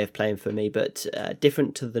new way of playing for me, but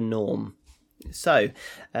different to the norm. So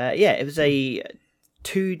it was a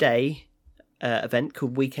 2-day event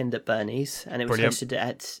called Weekend at Bernie's, and it was hosted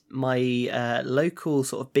at my local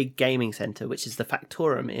sort of big gaming centre, which is the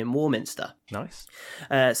Factorum in Warminster. Nice.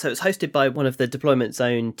 So it's hosted by one of the Deployment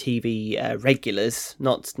Zone TV regulars,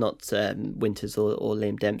 not Winters or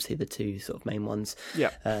Liam Dempsey, the two sort of main ones.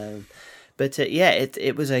 Yeah.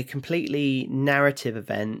 It was a completely narrative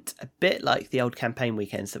event, a bit like the old campaign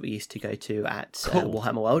weekends that we used to go to at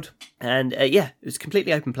Warhammer World. And it was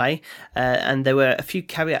completely open play, and there were a few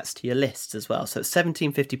caveats to your lists as well. So it's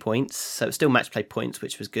 1750 points, so it's still match play points,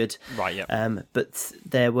 which was good. Right, yeah. But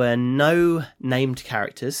there were no named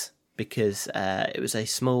characters, because it was a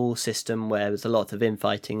small system where there was a lot of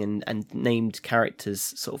infighting and named characters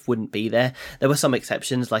sort of wouldn't be there. There were some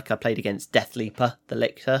exceptions, like I played against Deathleaper, the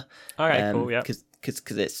Lictor. Okay, cool, yeah.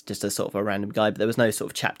 Because it's just a sort of a random guy, but there was no sort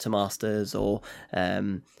of chapter masters or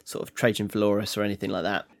sort of Trajan Valorous or anything like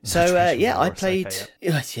that. So I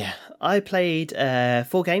played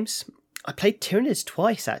 4 games. I played Tyranids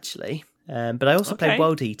twice, actually. But I also played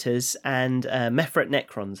World Eaters and Mephret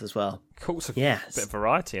Necrons as well. Cool, so a bit of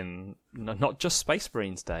variety and not just Space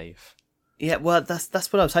Marines, Dave. Yeah, well,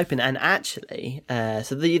 that's what I was hoping. And actually,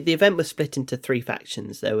 so the event was split into 3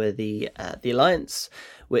 factions. There were the Alliance,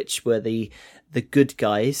 which were the good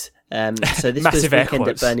guys. So this was Weekend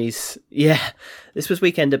at Bernie's. Yeah, this was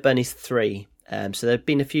Weekend at Bernie's 3. So there have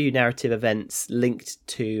been a few narrative events linked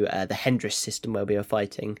to the Hendris system where we were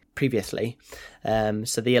fighting previously.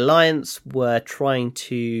 So the Alliance were trying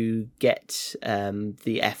to get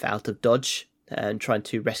the F out of Dodge and trying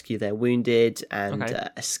to rescue their wounded and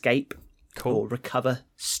escape or recover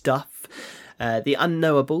stuff. The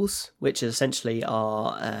Unknowables, which essentially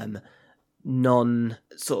are non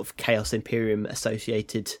sort of Chaos Imperium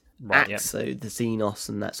associated acts, so the Xenos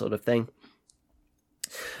and that sort of thing.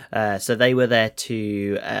 So they were there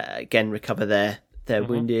to again recover their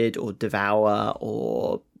wounded or devour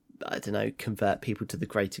or I don't know, convert people to the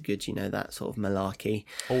greater good, that sort of malarkey,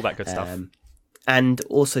 all that good stuff, and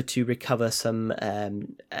also to recover some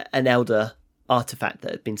an elder artifact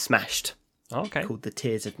that had been smashed. Called the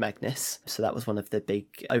Tears of Magnus. So that was one of the big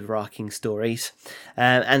overarching stories,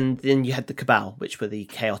 and then you had the Cabal, which were the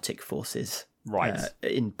chaotic forces,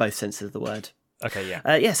 in both senses of the word. Okay,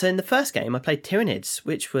 yeah. So in the first game, I played Tyranids,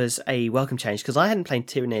 which was a welcome change, because I hadn't played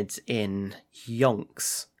Tyranids in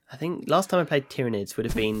yonks. I think last time I played Tyranids would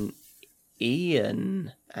have been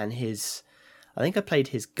Ian and his... I think I played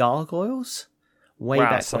his Gargoyles way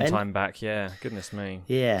back some time back, yeah. Goodness me.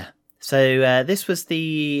 Yeah. So this was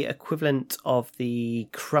the equivalent of the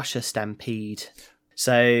Crusher Stampede.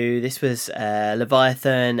 So this was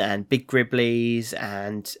Leviathan and Big Gribblies,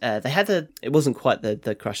 and they had it wasn't quite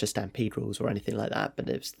the Crusher Stampede rules or anything like that, but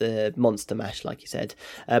it was the Monster Mash, like you said.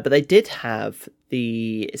 But they did have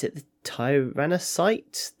the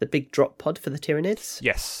Tyrannocyte, the big drop pod for the Tyranids?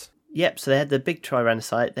 Yes. Yep, so they had the big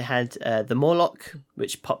Tyrannocyte, they had the Morlock,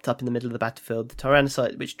 which popped up in the middle of the battlefield, the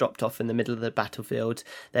Tyrannocyte, which dropped off in the middle of the battlefield.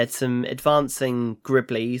 They had some advancing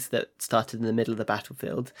Gribblies that started in the middle of the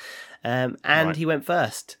battlefield, and Right. he went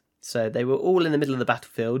first. So they were all in the middle of the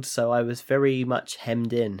battlefield, so I was very much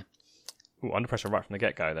hemmed in. Ooh, under pressure right from the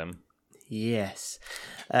get-go then. Yes.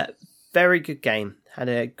 Very good game. Had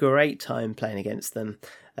a great time playing against them.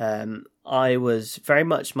 I was very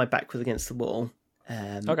much, my back was against the wall.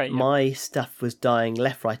 Okay, yeah. My stuff was dying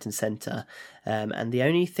left, right, and centre, and the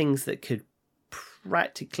only things that could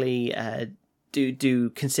practically do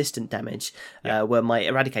consistent damage were my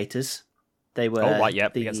Eradicators. They were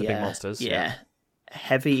against the big monsters. Yeah,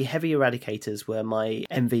 heavy Eradicators were my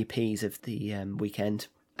MVPs of the weekend,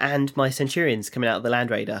 and my Centurions coming out of the Land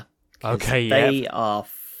Raider. Okay, they are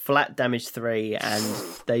flat damage 3, and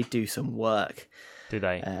they do some work. Do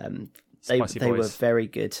they? They Spicy were boys. very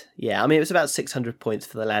good. Yeah, I mean, it was about 600 points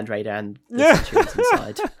for the Land Raider and the Centurions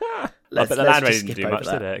inside. But the Land Raider just didn't skip do much,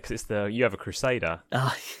 over did it? Because you have a Crusader.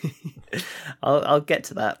 Ah, I'll get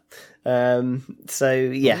to that. So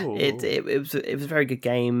yeah, Ooh. it was a very good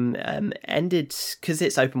game. Ended because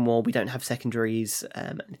it's open war. We don't have secondaries,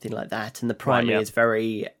 anything like that, and the primary is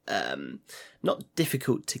very not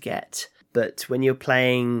difficult to get. But when you're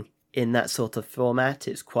playing in that sort of format,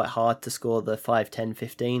 it's quite hard to score the 5, 10,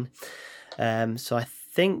 15. So I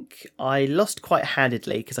think I lost quite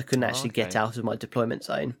handedly because I couldn't actually get out of my deployment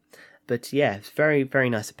zone. But yeah, it's very, very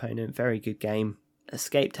nice opponent, very good game.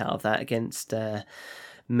 Escaped out of that against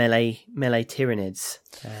melee Tyranids.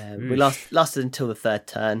 We lasted until the third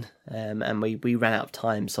turn, and we ran out of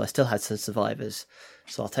time, so I still had some survivors.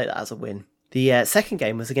 So I'll take that as a win. The second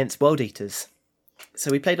game was against World Eaters.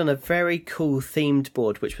 So we played on a very cool themed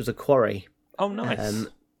board, which was a quarry. Oh, nice.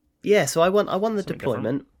 Yeah, so I won the Something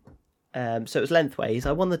deployment. So it was lengthways.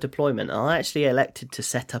 I won the deployment, and I actually elected to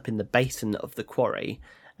set up in the basin of the quarry.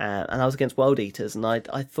 And I was against World Eaters, and I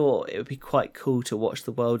thought it would be quite cool to watch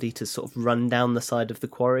the World Eaters sort of run down the side of the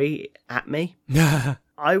quarry at me.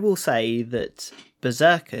 I will say that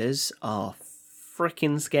Berserkers are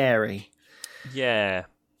freaking scary. Yeah.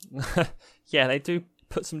 Yeah, they do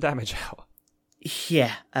put some damage out.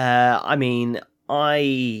 Yeah, I mean,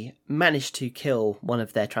 I managed to kill one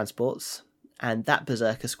of their transports, and that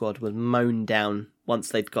Berserker squad was mown down once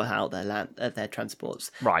they'd got out their transports.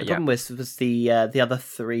 Right, the problem was the other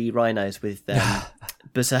 3 rhinos with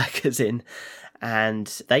Berserkers in, and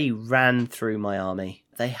they ran through my army.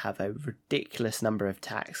 They have a ridiculous number of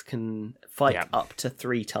attacks, can fight up to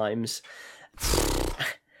 3 times.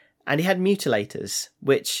 And he had Mutilators,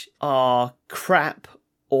 which are crap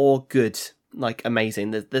or good. Like,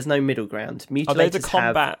 amazing. There's no middle ground. Mutilators they're the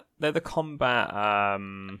combat. They're the combat.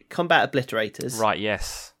 Combat obliterators, Right.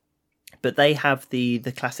 Yes. but they have the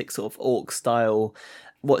classic sort of orc style.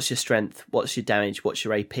 What's your strength? What's your damage? What's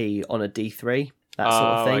your AP on a D3? That sort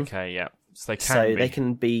of thing. Okay. Yeah. So They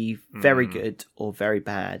can be very good or very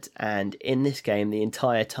bad. And in this game, the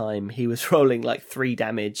entire time he was rolling like 3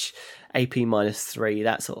 damage, AP -3,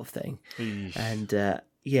 that sort of thing. And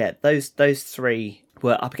yeah, those 3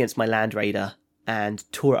 were up against my Land Raider and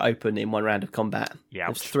tore it open in one round of combat. Yeah,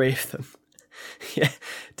 There's 3 of them. Yeah,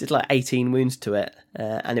 did like 18 wounds to it,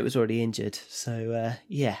 and it was already injured. So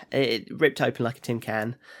yeah, it ripped open like a tin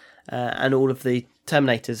can. And all of the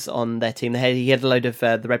Terminators on their team, he had a load of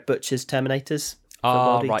the Red Butchers Terminators.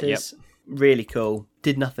 Oh, right, yep. Really cool.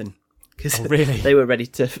 Did nothing. Because really? they were ready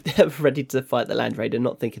to fight the Land Raider,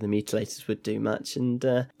 not thinking the Mutilators would do much, and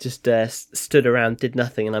just stood around, did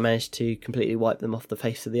nothing, and I managed to completely wipe them off the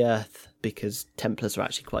face of the earth, because Templars are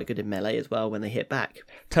actually quite good in melee as well when they hit back.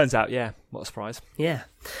 Turns out, yeah. What a surprise. Yeah.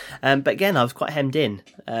 But again, I was quite hemmed in,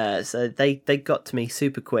 so they got to me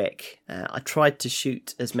super quick. I tried to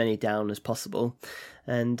shoot as many down as possible,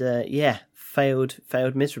 and yeah, failed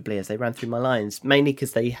miserably as they ran through my lines, mainly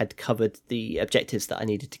because they had covered the objectives that I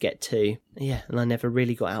needed to get to. Yeah, and I never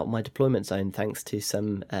really got out of my deployment zone thanks to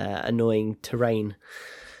some annoying terrain.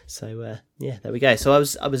 So yeah, there we go. So I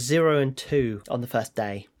was 0-2 on the first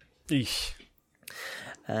day. Eesh.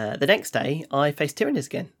 The next day, I faced Tyranids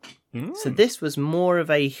again. So this was more of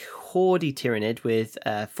a hoardy Tyranid with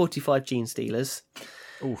 45 Gene Stealers.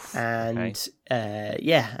 Oof, and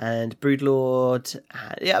yeah, and Broodlord.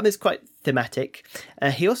 Yeah, I mean, it's quite thematic.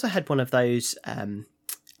 He also had one of those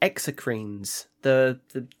Exocrines, the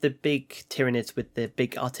big Tyranids with the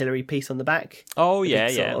big artillery piece on the back. Oh, The yeah,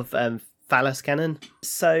 big yeah. Sort of phallus cannon.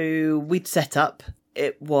 So we'd set up.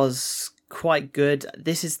 It was quite good.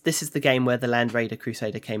 This is the game where the Land Raider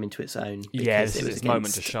Crusader came into its own. Yeah, this is its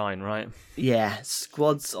moment to shine, right? Yeah,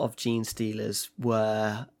 squads of Gene Stealers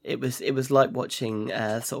were. It was like watching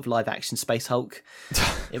sort of live action Space Hulk.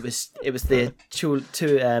 It was the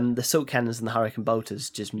the Salt Cannons and the Hurricane Bolters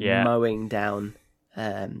just mowing down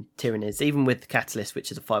Tyranids, even with the Catalyst, which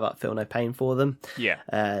is a 5-up feel no pain for them. Yeah,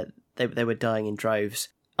 they were dying in droves.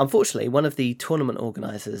 Unfortunately, one of the tournament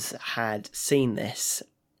organisers had seen this,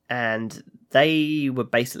 and they were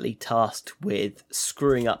basically tasked with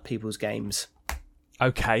screwing up people's games.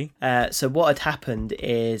 Okay. So what had happened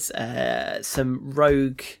is some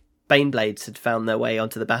rogue Baneblades had found their way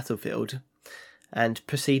onto the battlefield and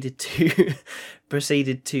proceeded to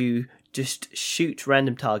just shoot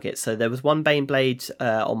random targets. So there was one Baneblade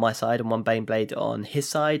on my side and one Baneblade on his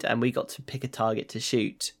side, and we got to pick a target to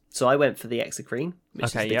shoot. So I went for the Exocrine, which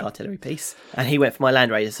is the artillery piece, and he went for my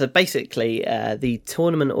Land Raider. So basically, the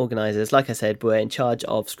tournament organisers, like I said, were in charge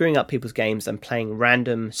of screwing up people's games and playing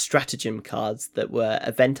random stratagem cards that were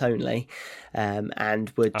event only,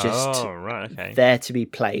 and were just there to be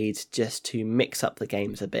played just to mix up the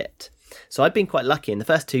games a bit. So I'd been quite lucky. In the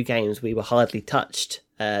first 2 games, we were hardly touched.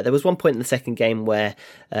 There was one point in the second game where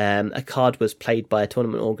a card was played by a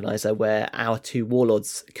tournament organiser where our 2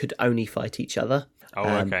 warlords could only fight each other. Oh,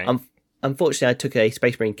 okay. Unfortunately, I took a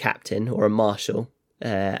Space Marine captain or a marshal,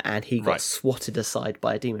 and he got swatted aside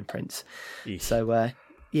by a Demon Prince. Eesh. So,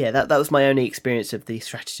 that was my only experience of the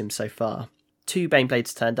stratagem so far. 2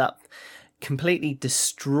 Baneblades turned up, completely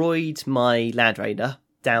destroyed my Land Raider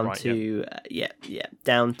down to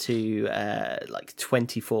like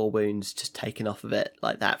 24 wounds just taken off of it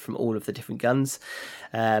like that from all of the different guns,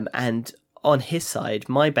 and on his side,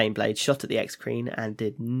 my Baneblade shot at the Exocrine and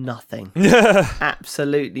did nothing.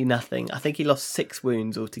 Absolutely nothing. I think he lost 6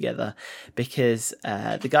 wounds altogether because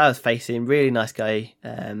the guy I was facing, really nice guy,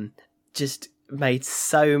 just made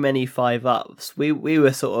so many 5-ups. We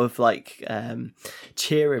were sort of like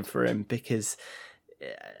cheering for him because,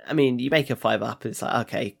 I mean, you make a 5-up, it's like,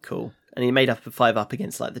 okay, cool. And he made up a 5-up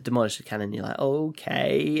against like the Demolisher Cannon. You're like,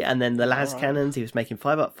 okay. And then the Las Cannons, he was making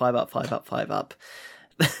 5-up, 5-up, 5-up, 5-up.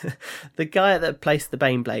 The guy that placed the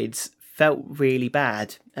Baneblades felt really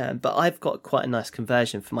bad, but I've got quite a nice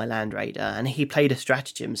conversion for my Land Raider, and he played a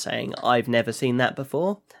stratagem saying, I've never seen that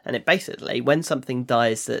before. And it basically, when something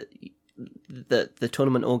dies that the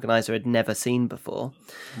tournament organizer had never seen before,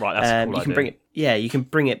 right? That's a cool you can bring it. Yeah, you can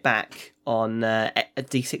bring it back on a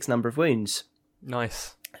D6 number of wounds.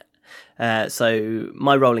 Nice. So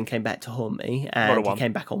my rolling came back to haunt me, and he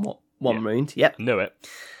came back on one wound. Yep, knew it.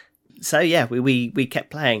 So yeah, we kept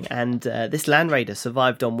playing, and this Land Raider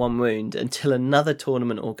survived on 1 wound until another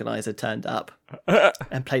tournament organizer turned up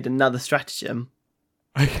and played another stratagem.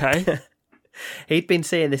 Okay. He'd been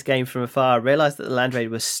seeing this game from afar, realised that the Land Raider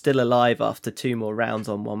was still alive after 2 more rounds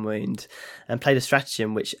on 1 wound, and played a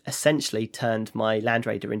stratagem which essentially turned my Land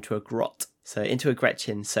Raider into a grot, so into a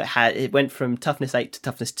Gretchen. So it went from toughness 8 to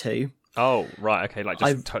toughness 2. Oh, right, okay, like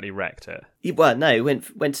just totally wrecked it. Well, no, it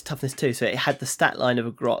went to toughness 2, so it had the stat line of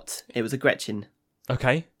a grot. It was a Gretchen.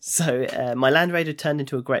 Okay. So my Land Raider turned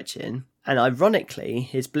into a Gretchen, and ironically,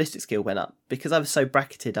 his ballistic skill went up. Because I was so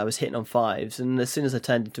bracketed, I was hitting on 5s, and as soon as I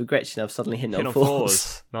turned into a Gretchen, I was suddenly hitting on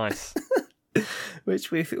 4s. Nice.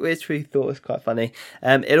 which we thought was quite funny.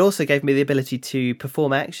 It also gave me the ability to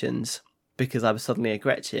perform actions, because I was suddenly a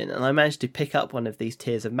Gretchen, and I managed to pick up one of these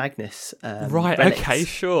Tears of Magnus right, relics. okay,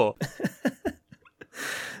 sure.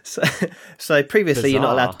 So previously you're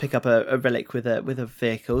not allowed to pick up a relic with a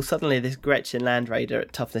vehicle. Suddenly this Gretchen Land Raider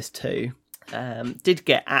at toughness 2 did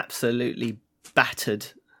get absolutely battered.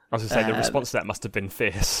 I was going to say, the response to that must have been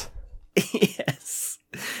fierce.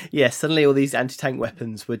 Yes, suddenly all these anti-tank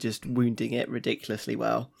weapons were just wounding it ridiculously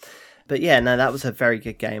well. But yeah, no, that was a very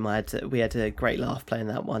good game. We had a great laugh playing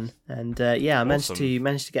that one, and I managed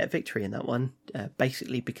to get a victory in that one,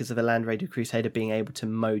 basically because of a Land Raider Crusader being able to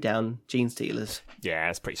mow down Gene Stealers. Yeah,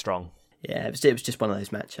 it's pretty strong. Yeah, it was just one of those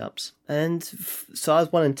matchups. And so I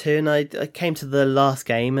was 1 and 2, and I came to the last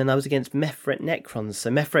game, and I was against Mefret Necrons. So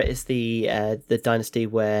Mefret is the dynasty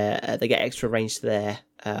where they get extra range to their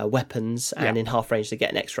weapons, and in half range they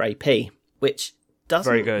get an extra AP, which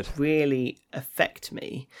doesn't really affect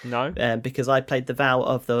me. No? Because I played the vow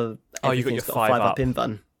of the... you got your 5-up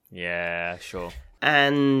invuln. Yeah, sure.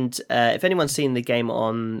 And if anyone's seen the game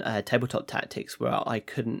on Tabletop Tactics where I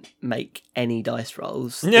couldn't make any dice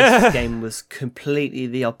rolls, this game was completely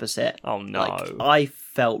the opposite. Oh, no. Like, I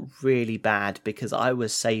felt really bad because I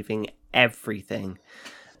was saving everything.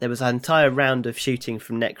 There was an entire round of shooting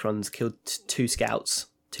from Necrons, killed 2 scouts,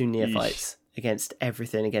 2 neophytes. against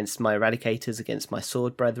everything, against my eradicators, against my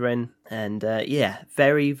sword brethren, and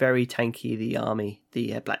very, very tanky the army,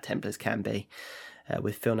 the Black Templars can be,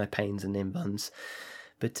 with Feel No Pains and Invuns.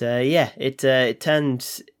 But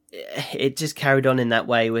it just carried on in that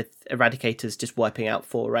way, with eradicators just wiping out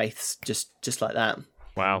 4 wraiths just like that.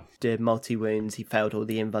 Wow. Did multi-wounds, he failed all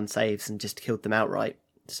the Invun saves and just killed them outright.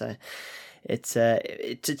 So it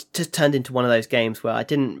just turned into one of those games where I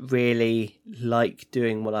didn't really like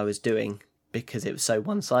doing what I was doing because it was so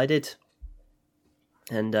one-sided.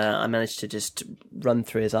 And I managed to just run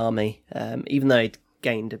through his army. Even though he'd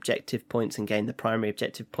gained objective points and gained the primary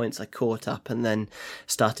objective points, I caught up and then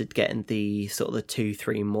started getting the sort of the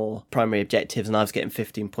 2-3 more primary objectives, and I was getting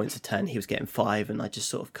 15 points a turn, he was getting 5, and I just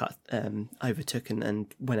sort of overtook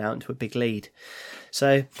and went out into a big lead.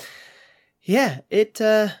 So yeah,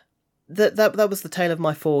 that was the tale of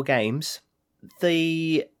my 4 games.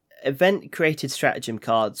 The event created stratagem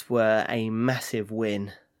cards were a massive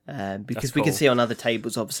win. Because we could see on other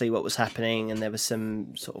tables, obviously, what was happening, and there was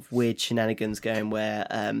some sort of weird shenanigans going where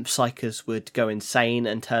psychers would go insane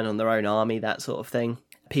and turn on their own army, that sort of thing.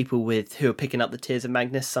 People who were picking up the Tears of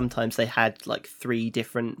Magnus, sometimes they had like 3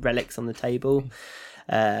 different relics on the table.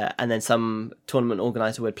 And then some tournament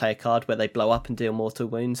organizer would play a card where they blow up and deal mortal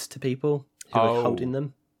wounds to people who were holding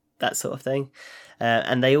them, that sort of thing.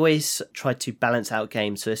 And they always tried to balance out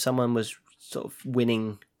games. So if someone was sort of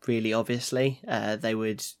winning really obviously, they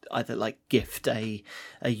would either like gift a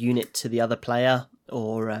unit to the other player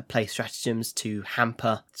or play stratagems to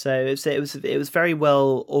hamper. So it was very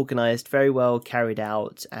well organized, very well carried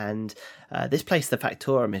out, and this place, the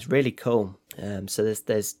Factorum, is really cool. So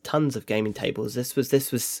there's tons of gaming tables. This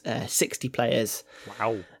was 60 players.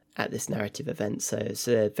 Wow. At this narrative event, so it's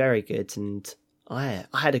very good, and I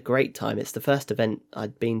had a great time. It's the first event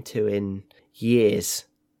I'd been to in years.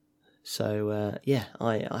 So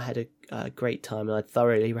I had a great time, and I'd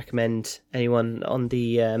thoroughly recommend anyone on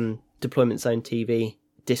the Deployment Zone TV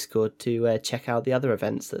Discord to check out the other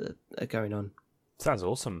events that are going on. Sounds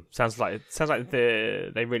awesome. Sounds like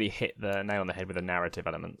they really hit the nail on the head with the narrative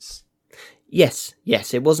elements. Yes,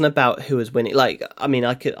 it wasn't about who was winning. Like, I mean,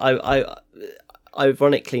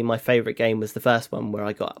 ironically, my favourite game was the first one where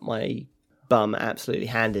I got my bum absolutely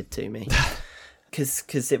handed to me.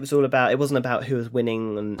 Because it wasn't about who was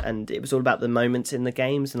winning, and it was all about the moments in the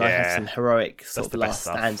games, and I had some heroic sort of last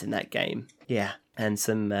stands in that game. Yeah, and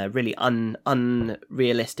some really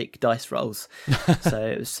unrealistic dice rolls. So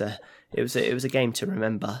it was a game to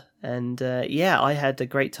remember, and I had a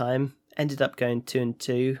great time. Ended up going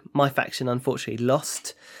 2-2. My faction unfortunately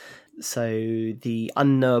lost. So the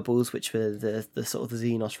Unknowables, which were the sort of the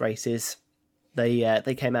Xenos races,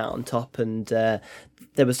 they came out on top, and there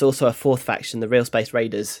was also a 4th faction, the Real Space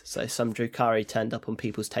Raiders. So some Drukhari turned up on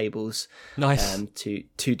people's tables, nice,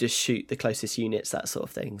 to just shoot the closest units, that sort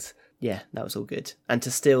of things. Yeah, that was all good, and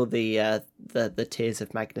to steal the Tears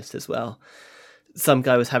of Magnus as well. Some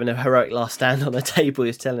guy was having a heroic last stand on a table. He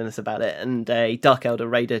was telling us about it, and a Dark Elder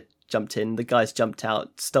Raider jumped in. The guys jumped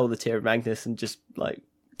out, stole the Tear of Magnus, and just like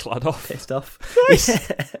clawed off, pissed off.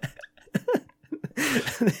 Nice.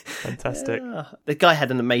 Fantastic. The guy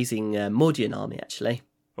had an amazing Mordian army, actually.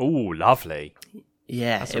 Oh, lovely.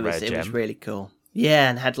 Yeah, it was really cool. Yeah,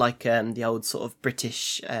 and had like the old sort of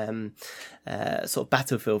British sort of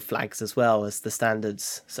battlefield flags as well as the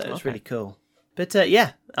standards. So it was really cool. But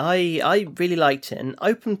I really liked it. And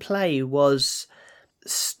open play was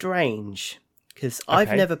strange because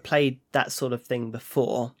I've never played that sort of thing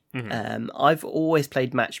before. Mm-hmm. I've always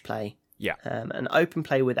played match play. Yeah. And open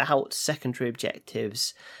play without secondary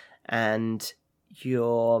objectives, and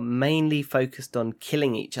you're mainly focused on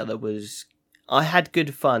killing each other. I had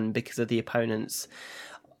good fun because of the opponents.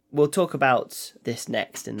 We'll talk about this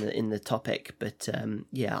next in the topic, but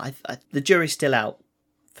the jury's still out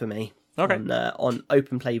for me. Okay. On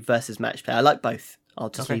open play versus match play. I like both. I'll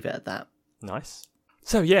just leave it at that. Nice.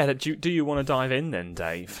 So yeah, do you want to dive in then,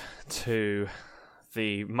 Dave, to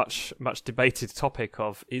the much debated topic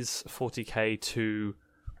of, is 40k too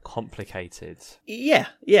complicated? Yeah.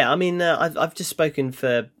 I mean, I've just spoken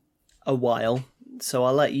for a while, so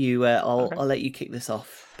I'll let you. I'll let you kick this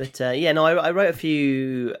off. But I wrote a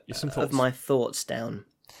few of my thoughts down.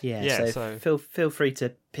 Yeah. So feel free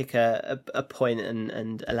to pick a point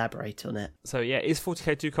and elaborate on it. So yeah, is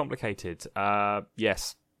 40k too complicated?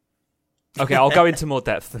 Yes. Okay, I'll go into more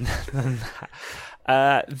depth than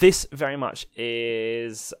that. This very much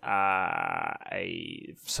is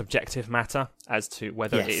a subjective matter as to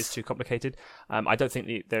whether it is too complicated. I don't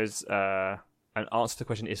think there's an answer to the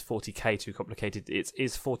question, is 40k too complicated?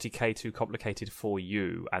 Is 40k too complicated for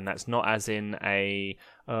you? And that's not as in a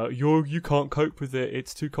you can't cope with it,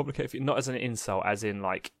 it's too complicated for you. Not as an insult, as in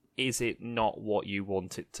like, is it not what you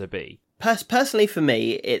want it to be? Personally, for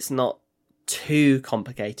me, it's not too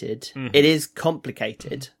complicated. Mhm. It is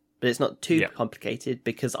complicated, but it's not too complicated,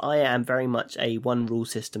 because I am very much a one rule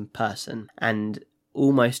system person and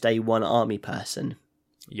almost a one army person.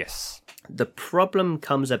 Yes. The problem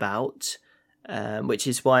comes about, which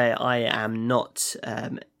is why I am not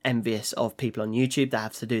envious of people on YouTube that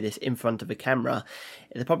have to do this in front of a camera.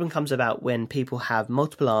 The problem comes about when people have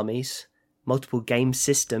multiple armies, multiple game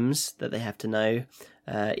systems that they have to know,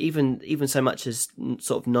 even so much as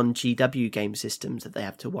sort of non-GW game systems that they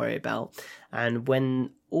have to worry about. And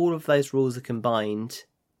when all of those rules are combined,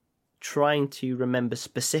 trying to remember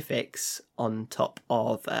specifics on top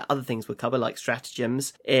of other things we'll cover, like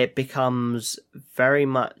stratagems, it becomes very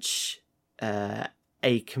much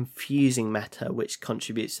a confusing matter, which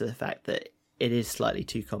contributes to the fact that it is slightly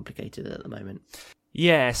too complicated at the moment.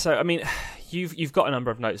 Yeah, so I mean, you've got a number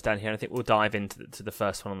of notes down here, and I think we'll dive into the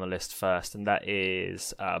first one on the list first, and that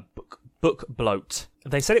is book bloat.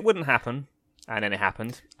 They said it wouldn't happen, and then it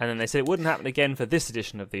happened, and then they said it wouldn't happen again for this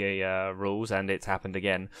edition of the rules, and it's happened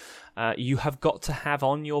again. You have got to have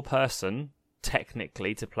on your person,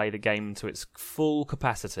 technically, to play the game to its full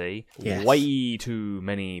capacity, way too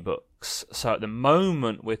many books. So at the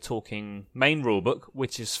moment, we're talking main rulebook,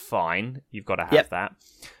 which is fine. You've got to have that.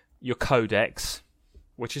 Your codex,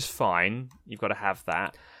 which is fine. You've got to have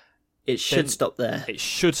that. It should stop there. It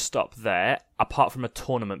should stop there, apart from a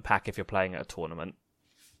tournament pack if you're playing at a tournament.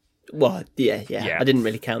 Well, yeah. I didn't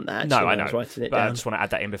really count that, actually, no, I know. I was writing it but down. I just want to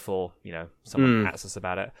add that in before, someone asks us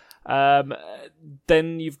about it.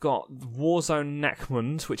 Then you've got Warzone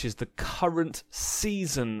Necmund, which is the current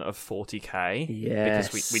season of 40k. Yes.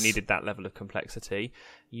 Because we needed that level of complexity.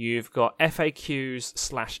 You've got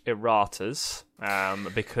FAQs/erratas,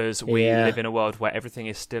 because we live in a world where everything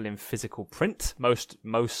is still in physical print,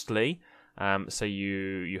 mostly. So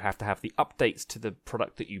you have to have the updates to the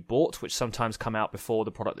product that you bought, which sometimes come out before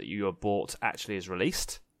the product that you have bought actually is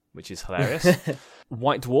released, which is hilarious.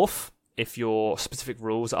 White Dwarf, if your specific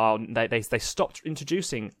rules are... They stopped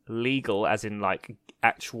introducing legal, as in like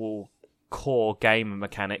actual core game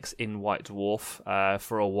mechanics in White Dwarf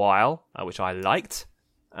for a while, which I liked.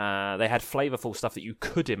 They had flavorful stuff that you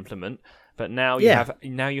could implement, but now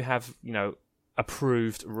you have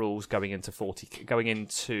approved rules going into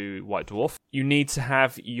White Dwarf. You need to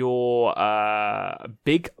have your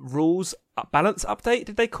big rules balance update,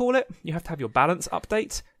 did they call it? You have to have your balance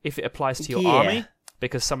update if it applies to your army,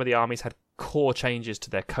 because some of the armies had core changes to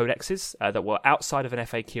their codexes that were outside of an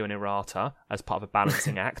FAQ and errata as part of a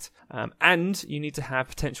balancing act. And you need to have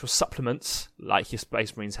potential supplements, like your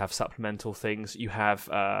Space Marines have supplemental things. You have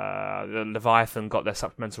the Leviathan got their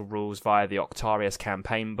supplemental rules via the Octarius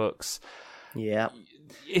campaign books. Yeah.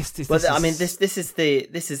 This is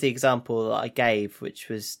the example that I gave, which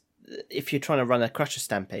was if you're trying to run a Crusher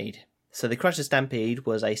Stampede. So the Crusher Stampede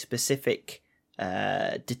was a specific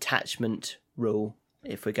detachment rule,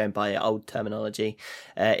 if we're going by old terminology,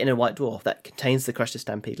 in a White Dwarf that contains the Crusher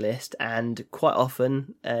Stampede list, and quite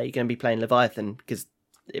often you're going to be playing Leviathan because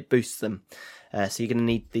it boosts them. So you're going to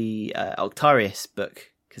need the Octarius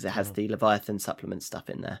book because it has the Leviathan supplement stuff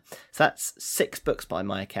in there. So that's 6 books by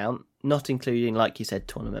my account, not including, like you said,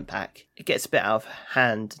 tournament pack. It gets a bit out of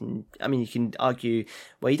hand, and I mean, you can argue,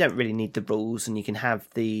 well, you don't really need the rules, and you can have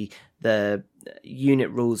the unit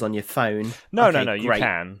rules on your phone. No, you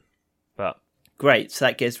can, but great. So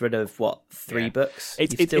that gets rid of 3 books.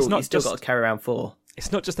 You've still got to carry around 4.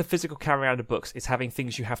 It's not just the physical carry around of books; it's having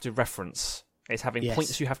things you have to reference. It's having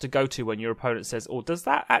points you have to go to when your opponent says, "Oh, does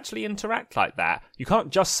that actually interact like that?" You can't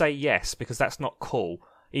just say yes, because that's not cool.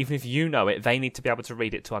 Even if you know it, they need to be able to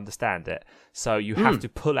read it to understand it. So you have to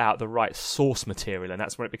pull out the right source material, and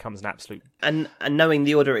that's when it becomes an absolute... And knowing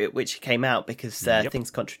the order at which it came out, because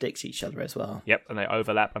things contradict each other as well. Yep, and they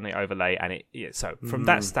overlap and they overlay, and so from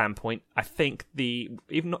that standpoint, I think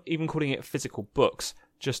even calling it physical books,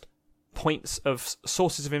 just points of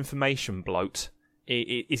sources of information bloat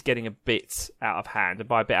is getting a bit out of hand. And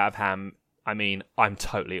by a bit out of hand, I mean I'm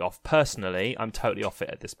totally off. Personally, I'm totally off it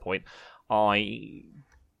at this point. I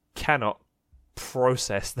cannot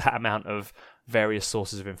process that amount of various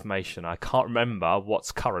sources of information. I can't remember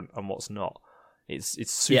what's current and what's not.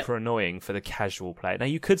 It's super annoying for the casual player. Now,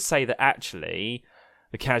 you could say that actually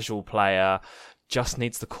the casual player just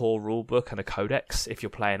needs the core rulebook and a codex if you're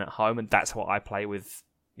playing at home, and that's what I play with.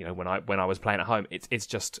 When I was playing at home, it's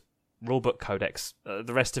just rulebook codex.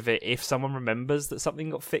 The rest of it, if someone remembers that something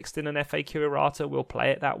got fixed in an FAQ errata, we'll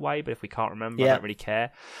play it that way. But if we can't remember, I don't really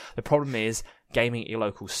care. The problem is gaming at your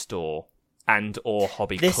local store and or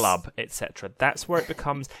hobby club, etc. That's where it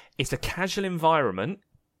becomes. It's a casual environment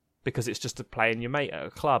because it's just to play in your mate at a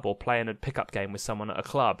club or playing a pickup game with someone at a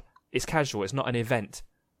club. It's casual. It's not an event.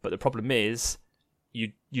 But the problem is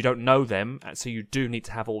you don't know them, and so you do need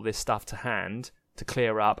to have all this stuff to hand to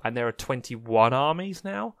clear up. And there are 21 armies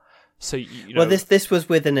now. So you know, well, this was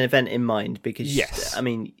with an event in mind because yes. I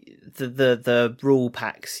mean the rule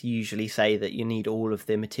packs usually say that you need all of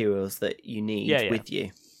the materials that you need with you.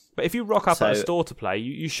 But if you rock up at a store to play,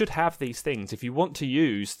 you should have these things. If you want to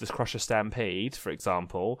use the Crusher Stampede, for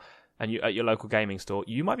example, and you at your local gaming store,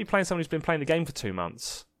 you might be playing someone who's been playing the game for 2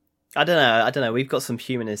 months. I don't know. We've got some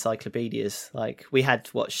human encyclopedias. Like we had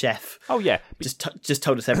Chef. Oh yeah, just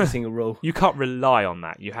told us every single rule. You can't rely on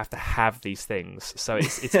that. You have to have these things. So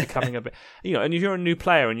it's becoming a bit, And if you're a new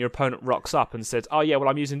player and your opponent rocks up and says, "Oh yeah, well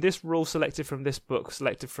I'm using this rule selected from this book,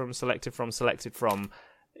 selected from."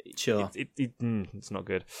 Sure, it's not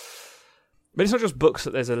good. But it's not just books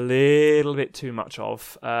that there's a little bit too much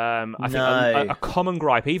of. I think a common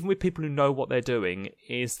gripe, even with people who know what they're doing,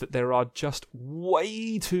 is that there are just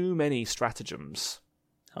way too many stratagems.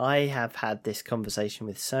 I have had this conversation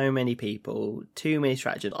with so many people. Too many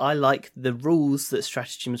stratagems. I like the rules that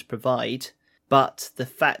stratagems provide, but the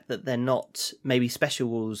fact that they're not maybe special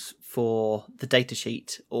rules for the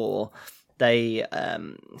datasheet, or they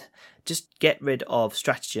just get rid of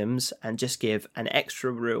stratagems and just give an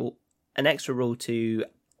extra rule to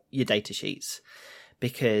your data sheets,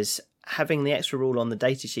 because having the extra rule on the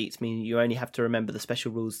data sheets means you only have to remember the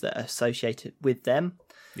special rules that are associated with them.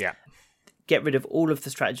 Yeah. Get rid of all of the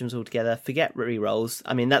stratagems altogether. Forget rerolls.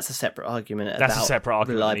 I mean, that's a separate argument about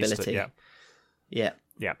reliability. Yeah.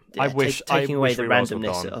 I wish taking away the rerolls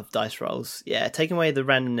randomness of dice rolls. Yeah, taking away the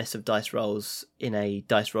randomness of dice rolls in a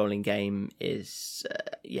dice rolling game is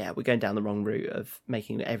we're going down the wrong route of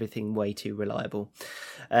making everything way too reliable.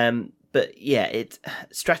 But yeah,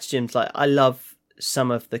 stratagems, like I love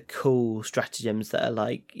some of the cool stratagems that are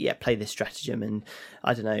like, play this stratagem, and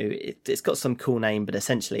I don't know, it's got some cool name, but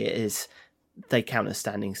essentially it is they count as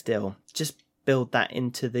standing still. Just build that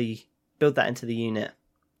into the unit.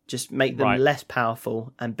 Just make them less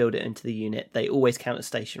powerful and build it into the unit. They always count as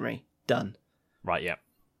stationary. Done. Right, yeah.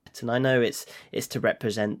 And I know it's to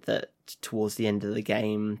represent that towards the end of the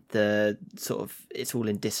game, the sort of it's all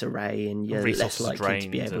in disarray and you're less likely to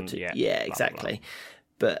be able to. Yeah, exactly.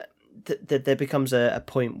 Blah, blah. But there becomes a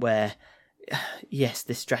point where, yes,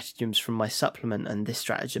 this stratagem's from my supplement and this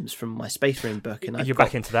stratagem's from my Space Marine book, and you're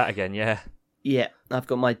back into that again, yeah. Yeah, I've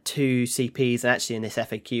got my 2 CPs, and actually in this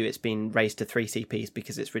FAQ it's been raised to 3 CPs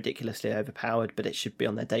because it's ridiculously overpowered, but it should be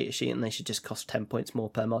on their datasheet and they should just cost 10 points more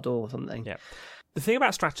per model or something. Yeah. The thing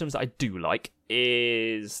about stratagems that I do like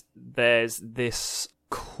is there's this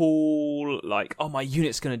cool, like, oh, my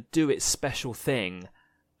unit's going to do its special thing,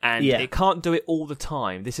 and it can't do it all the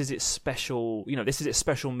time. This is its special, this is its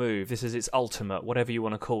special move, this is its ultimate, whatever you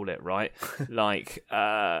want to call it, right? Like,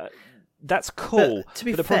 that's cool. But to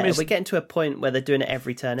be fair, we're getting to a point where they're doing it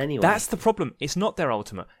every turn anyway. That's the problem. It's not their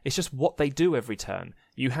ultimate. It's just what they do every turn.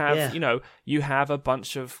 You have, you have a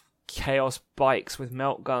bunch of chaos bikes with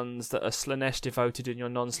melt guns that are Slaanesh devoted in your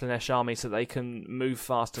non-Slaanesh army so they can move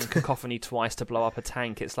fast and cacophony twice to blow up a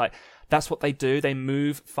tank. It's like, that's what they do. They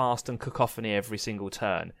move fast and cacophony every single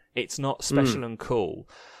turn. It's not special and cool.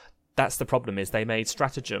 That's the problem, is they made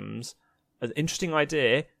stratagems an interesting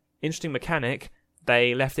idea, interesting mechanic.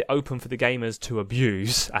 They left it open for the gamers to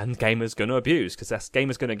abuse, and gamers going to abuse, because that's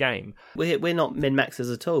gamers going to game. We're not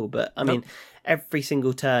min-maxers at all, but I mean, every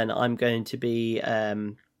single turn I'm going to be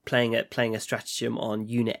playing a stratagem on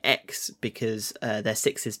Unit X because their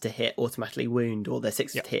 6s to hit automatically wound, or their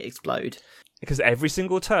 6s to hit explode. Because every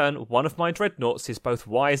single turn, one of my dreadnoughts is both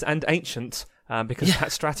wise and ancient, because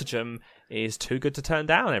that stratagem is too good to turn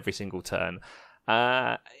down every single turn.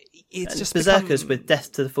 It's just Berserkers with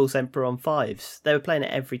Death to the False Emperor on 5s. They were playing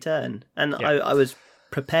it every turn, and I was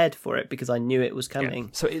prepared for it because I knew it was coming.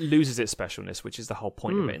 So it loses its specialness, which is the whole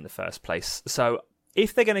point of it in the first place. So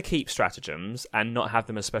if they're going to keep stratagems and not have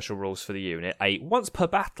them as special rules for the unit, once per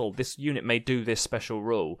battle, this unit may do this special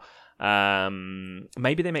rule.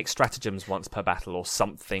 Maybe they make stratagems once per battle or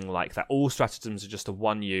something like that. All stratagems are just a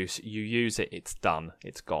one use. You use it, it's done,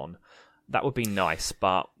 it's gone. That would be nice,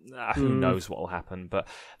 but who knows what will happen. But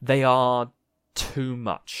they are too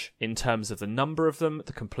much in terms of the number of them,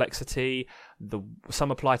 the complexity.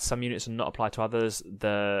 Some apply to some units and not apply to others.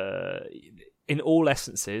 In all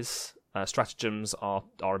essences, stratagems are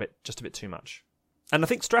just a bit too much. And I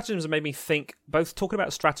think stratagems have made me think, both talking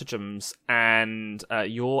about stratagems and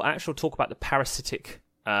your actual talk about the parasitic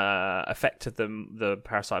effect of the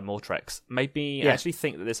parasite Mortrex made me actually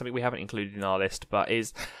think that there's something we haven't included in our list, but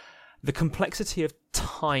is the complexity of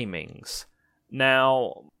timings.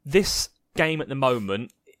 Now, this game at the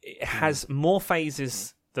moment, it has more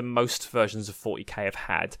phases than most versions of 40k have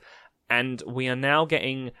had, and we are now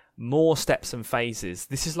getting more steps and phases.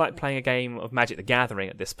 This is like playing a game of Magic the Gathering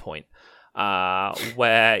at this point,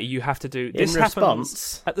 where you have to do this.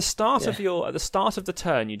 Happens at the start of the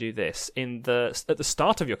turn. You do this. At the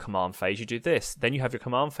start of your command phase, you do this. Then you have your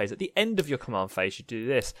command phase. At the end of your command phase, you do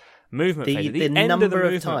this. Movement phase. At the end of the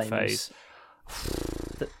movement phase.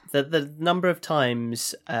 The number of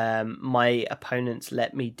times my opponents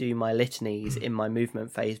let me do my litanies in my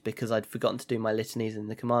movement phase because I'd forgotten to do my litanies in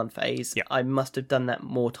the command phase. Yeah. I must have done that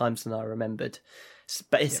more times than I remembered.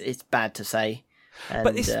 But it's bad to say. And,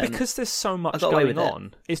 but it's because there's so much going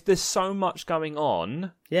on. There's so much going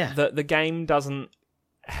on that the game doesn't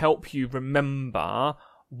help you remember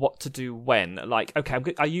what to do when. Like, okay,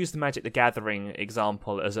 I use the Magic the Gathering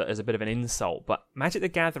example as a bit of an insult, but Magic the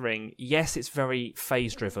Gathering, yes, it's very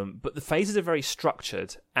phase-driven, but the phases are very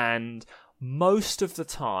structured, and most of the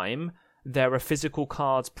time there are physical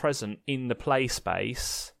cards present in the play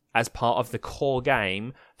space as part of the core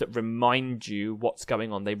game that remind you what's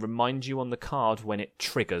going on. They remind you on the card when it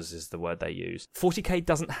triggers, is the word they use. 40k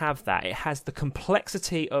doesn't have that. It has the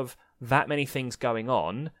complexity of that many things going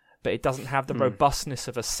on, but it doesn't have the robustness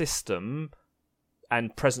of a system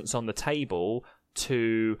and presence on the table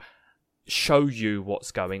to show you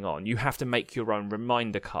what's going on. You have to make your own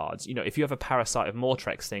reminder cards. You know, if you have a Parasite of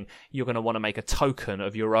Mortrex thing, you're going to want to make a token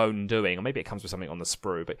of your own doing, or maybe it comes with something on the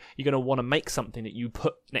sprue, but you're going to want to make something that you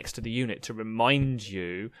put next to the unit to remind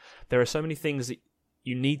you. There are so many things that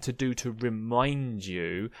you need to do to remind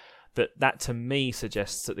you that to me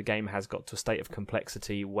suggests that the game has got to a state of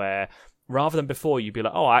complexity where rather than before you'd be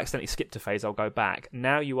like, oh, I accidentally skipped a phase, I'll go back.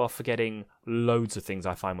 Now you are forgetting loads of things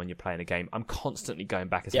I find when you're playing a game. I'm constantly going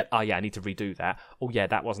back and saying, oh yeah, I need to redo that. Oh yeah,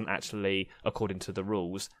 that wasn't actually according to the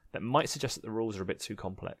rules. That might suggest that the rules are a bit too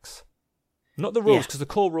complex. Not the rules, because the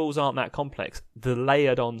core rules aren't that complex. The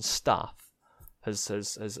layered on stuff has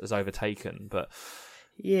overtaken, but...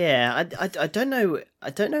 Yeah, I don't know.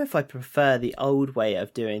 I don't know if I prefer the old way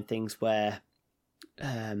of doing things where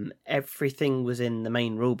everything was in the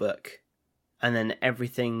main rulebook, and then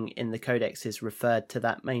everything in the codex is referred to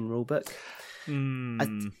that main rulebook.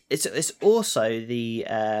 It's also the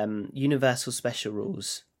universal special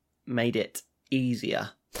rules made it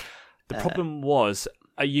easier. The problem was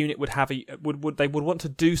a unit would have they would want to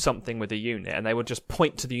do something with a unit, and they would just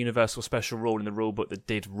point to the universal special rule in the rulebook that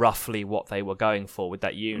did roughly what they were going for with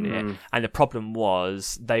that unit. And the problem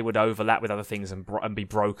was they would overlap with other things and be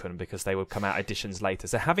broken because they would come out editions later.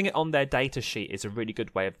 So having it on their data sheet is a really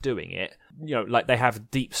good way of doing it. You know, like they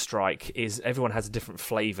have Deep Strike. Everyone has a different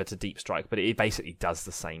flavour to Deep Strike, but it basically does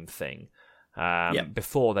the same thing.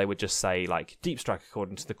 Before they would just say like Deep Strike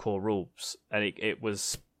according to the core rules, and it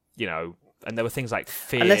was, you know. And there were things like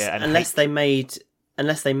fear unless they made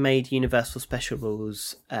universal special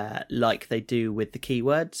rules like they do with the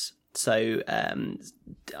keywords. So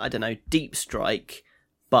I don't know, Deep Strike,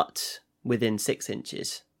 but within 6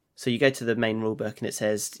 inches. So you go to the main rulebook and it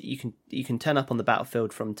says you can turn up on the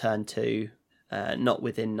battlefield from turn 2, not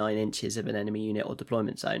within 9 inches of an enemy unit or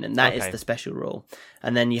deployment zone, and that is the special rule.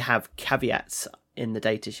 And then you have caveats in the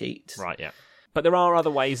data sheet. Right. Yeah. But there are other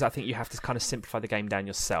ways I think you have to kind of simplify the game down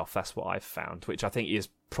yourself. That's what I've found, which I think is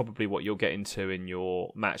probably what you'll get into in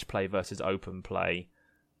your match play versus open play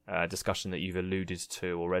discussion that you've alluded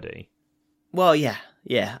to already. Well, yeah.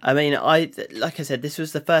 I mean, like I said, this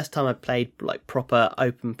was the first time I played like proper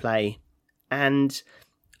open play, and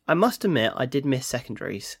I must admit I did miss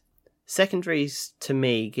secondaries. Secondaries, to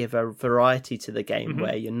me, give a variety to the game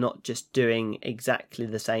where you're not just doing exactly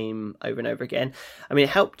the same over and over again. I mean, it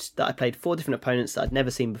helped that I played 4 different opponents that I'd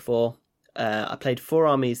never seen before. I played 4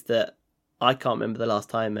 armies that I can't remember the last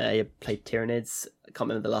time I played Tyranids. I can't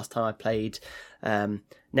remember the last time I played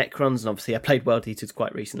Necrons, and obviously I played World Eaters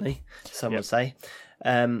quite recently, some would say.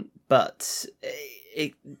 But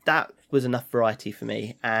that was enough variety for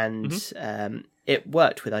me, and it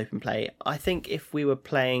worked with open play. I think if we were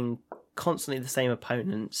playing constantly the same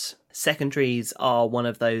opponents, secondaries are one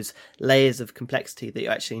of those layers of complexity that you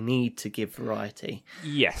actually need to give variety.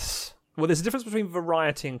 Yes. Well, there's a difference between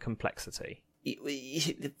variety and complexity.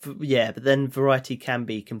 Yeah, but then variety can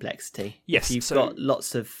be complexity. Yes, if you've got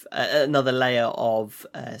lots of another layer of,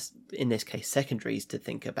 in this case, secondaries to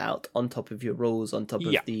think about on top of your rules, on top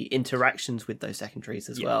of the interactions with those secondaries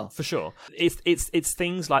as well. For sure, it's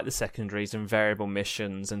things like the secondaries and variable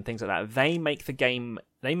missions and things like that. They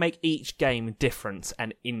make each game different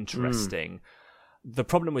and interesting. The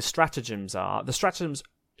problem with stratagems are the stratagems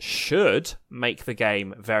should make the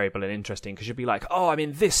game variable and interesting, because you'd be like, oh, I'm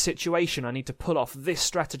in this situation, I need to pull off this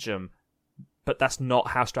stratagem. But that's not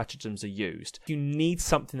how stratagems are used. You need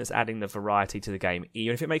something that's adding the variety to the game,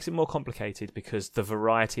 even if it makes it more complicated, because the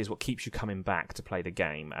variety is what keeps you coming back to play the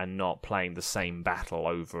game and not playing the same battle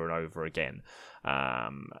over and over again.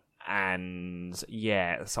 And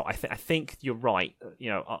yeah, so I think you're right.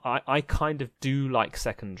 I kind of do like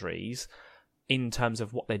secondaries in terms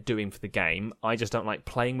of what they're doing for the game. I just don't like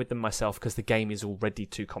playing with them myself because the game is already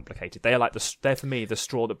too complicated. They're they're for me the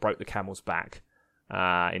straw that broke the camel's back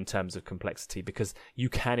in terms of complexity, because you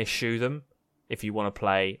can eschew them if you want to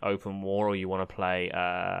play open war or you want to play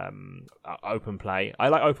open play. I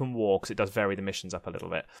like open war because it does vary the missions up a little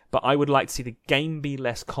bit, but I would like to see the game be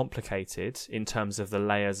less complicated in terms of the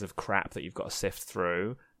layers of crap that you've got to sift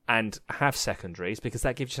through, and have secondaries, because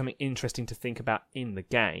that gives you something interesting to think about in the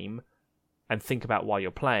game and think about while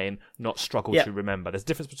you're playing, not struggle to remember. There's a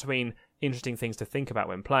difference between interesting things to think about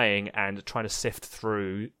when playing and trying to sift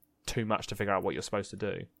through too much to figure out what you're supposed to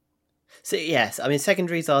do. So yes, I mean,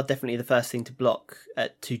 secondaries are definitely the first thing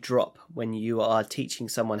to drop when you are teaching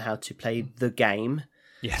someone how to play the game.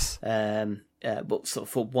 Yes. But sort of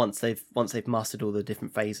for once they've mastered all the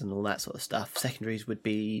different phases and all that sort of stuff, secondaries would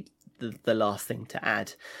be the last thing to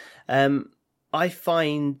add. I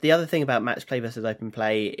find the other thing about match play versus open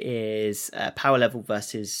play is power level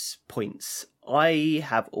versus points. I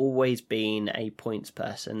have always been a points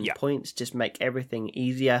person. Yeah. Points just make everything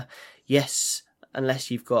easier. Yes, unless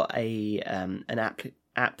you've got an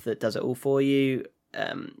app that does it all for you,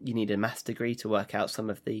 you need a maths degree to work out some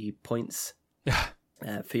of the points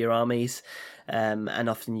for your armies. And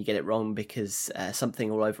often you get it wrong because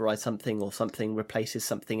something will override something, or something replaces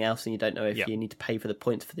something else, and you don't know if you need to pay for the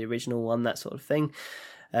points for the original one, that sort of thing.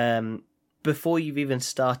 Before you've even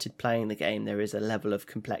started playing the game, there is a level of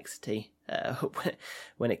complexity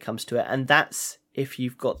when it comes to it, and that's if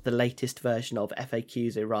you've got the latest version of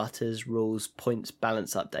FAQs, erratas, rules, points,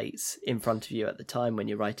 balance updates in front of you at the time when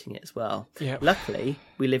you're writing it as well. Yep. Luckily,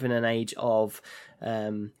 we live in an age of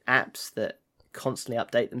apps that constantly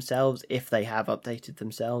update themselves, if they have updated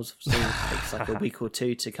themselves. So it takes like a week or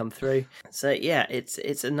two to come through. So yeah,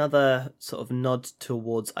 it's another sort of nod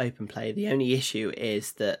towards open play. The only issue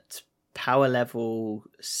is that power level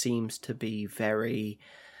seems to be very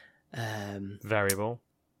variable.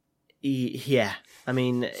 Yeah, I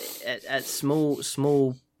mean, at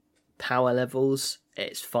small power levels,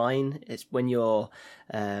 it's fine. It's when you're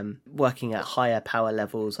working at higher power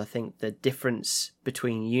levels, I think the difference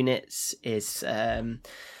between units is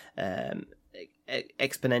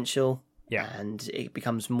exponential. Yeah. And it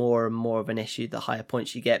becomes more and more of an issue the higher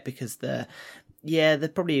points you get, because they're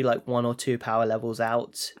probably like 1 or 2 power levels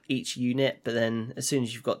out each unit, but then as soon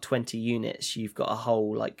as you've got 20 units, you've got a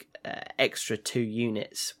whole extra 2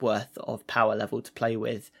 units worth of power level to play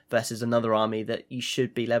with, versus another army that you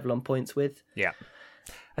should be level on points with. Yeah.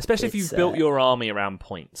 Especially if you've built your army around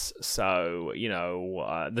points. So,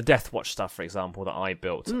 the Death Watch stuff, for example, that I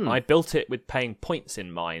built. I built it with paying points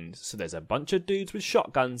in mind. So there's a bunch of dudes with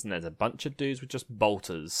shotguns, and there's a bunch of dudes with just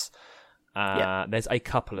bolters. There's a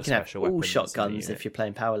couple of special weapons. All shotguns if you're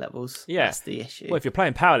playing power levels. Yeah. That's the issue. Well, if you're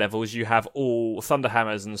playing power levels, you have all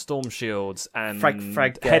thunderhammers and storm shields and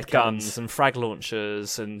frag head guns and frag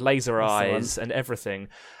launchers and laser eyes and everything.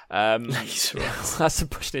 Laser eyes. That's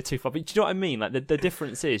pushing it too far. But do you know what I mean? Like the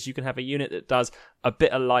difference is you can have a unit that does a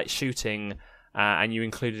bit of light shooting, and you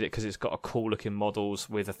included it because it's got a cool looking models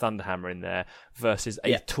with a thunderhammer in there, versus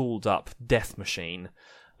a tooled up death machine.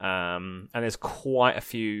 And there's quite a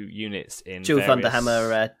few units in Dual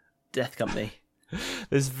Thunderhammer Death Company.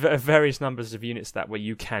 There's various numbers of units where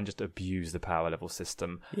you can just abuse the power level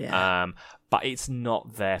system. Yeah. But it's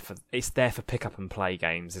not there for. It's there for pick up and play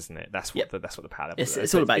games, isn't it? That's what that's what the power level is.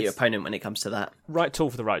 It's all about your opponent when it comes to that. Right tool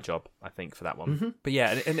for the right job, I think, for that one. Mm-hmm. But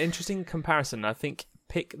yeah, an interesting comparison. I think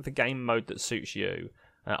pick the game mode that suits you.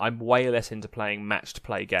 I'm way less into playing matched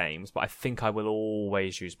play games, but I think I will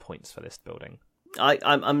always use points for list building.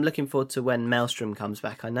 I'm looking forward to when Maelstrom comes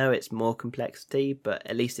back. I know it's more complexity, but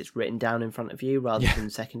at least it's written down in front of you rather than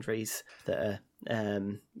secondaries that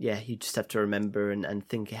are, you just have to remember and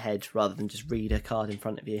think ahead rather than just read a card in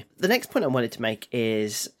front of you. The next point I wanted to make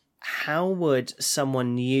is, how would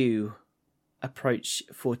someone new approach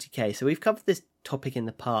 40k. So we've covered this topic in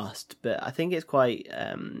the past, but I think it's quite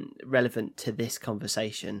relevant to this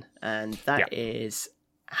conversation, and that is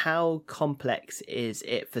how complex is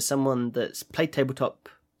it for someone that's played tabletop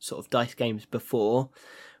sort of dice games before,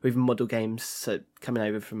 or even model games, so coming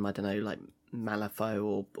over from, I don't know, like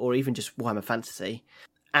Malifaux or even just Warhammer Fantasy,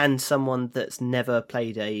 and someone that's never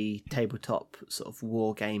played a tabletop sort of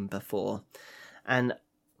war game before. And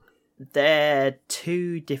they're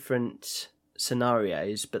two different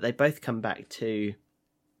scenarios, but they both come back to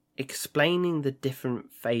explaining the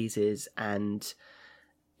different phases, and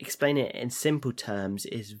explaining it in simple terms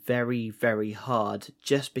is very, very hard,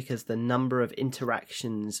 just because the number of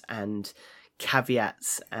interactions and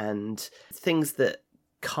caveats and things that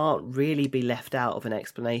can't really be left out of an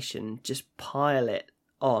explanation just pile it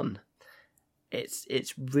on.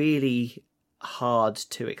 It's really hard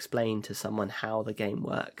to explain to someone how the game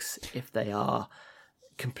works if they are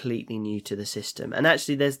completely new to the system. And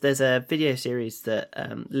actually there's a video series that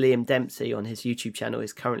Liam Dempsey on his YouTube channel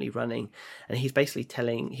is currently running, and he's basically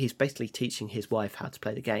teaching his wife how to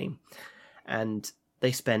play the game, and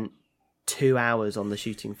they spent 2 hours on the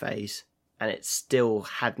shooting phase and it still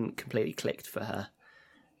hadn't completely clicked for her.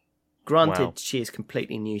 Granted, Wow. She is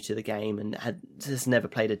completely new to the game and has never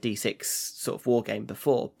played a D6 sort of war game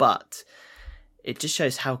before, but it just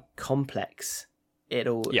shows how complex it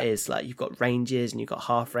all is. Like, you've got ranges and you've got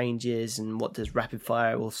half ranges, and what does rapid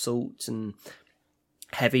fire or assault and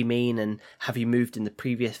heavy mean, and have you moved in the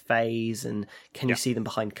previous phase, and can you see them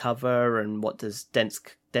behind cover, and what does dense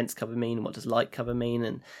cover mean, and what does light cover mean,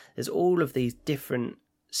 and there's all of these different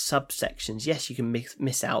subsections. Yes, you can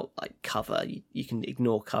miss out like cover, you can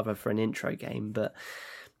ignore cover for an intro game, but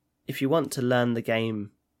if you want to learn the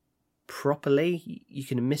game properly, you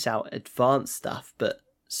can miss out advanced stuff, but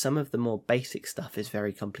some of the more basic stuff is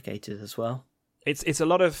very complicated as well. It's a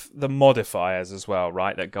lot of the modifiers as well,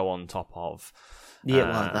 right, that go on top of.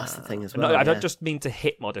 Well, that's the thing as well. No, I don't just mean to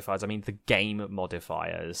hit modifiers. I mean the game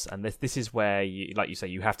modifiers, and this is where you, like you say,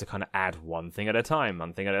 you have to kind of add one thing at a time.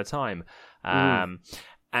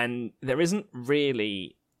 And there isn't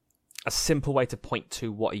really a simple way to point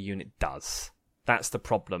to what a unit does. That's the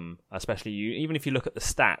problem, especially even if you look at the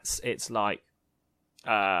stats, it's like,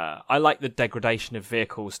 I like the degradation of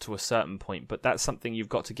vehicles to a certain point, but that's something you've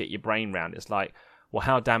got to get your brain around. It's like, well,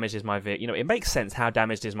 how damaged is my vehicle? You know, it makes sense. How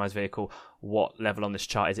damaged is my vehicle? What level on this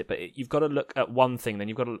chart is it? But you've got to look at one thing, then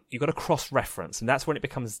you've got to cross-reference, and that's when it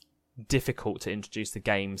becomes difficult to introduce the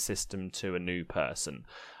game system to a new person.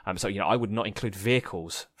 So, you know, I would not include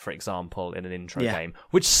vehicles, for example, in an intro game,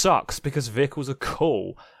 which sucks because vehicles are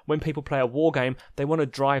cool. When people play a war game, they want to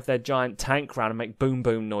drive their giant tank around and make boom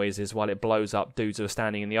boom noises while it blows up dudes who are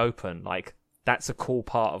standing in the open. Like, that's a cool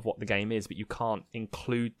part of what the game is, but you can't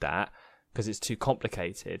include that because it's too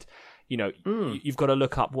complicated. You know, you've got to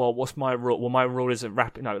look up, well, what's my rule? Well, my rule is a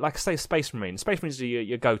rapid... No, like, say, Space Marine. Space Marines are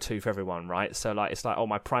your go-to for everyone, right? So, like, it's like, oh,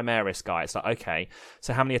 my Primaris guy. It's like, okay,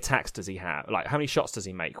 so how many attacks does he have? Like, how many shots does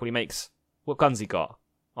he make? Well, he makes... What guns he got?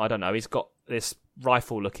 I don't know. He's got this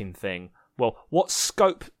rifle-looking thing. Well, what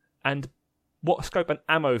scope and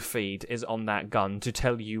ammo feed is on that gun to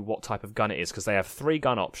tell you what type of gun it is? Because they have 3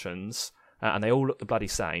 gun options, and they all look the bloody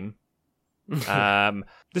same.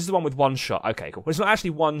 This is the one with one shot. Okay, cool. Well, it's not actually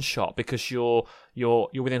one shot because you're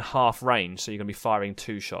within half range, so you're going to be firing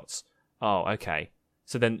 2 shots. Oh, okay.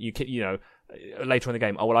 So then you know, later in the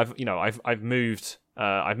game, oh well, I've moved,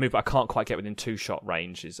 but I can't quite get within 2 shot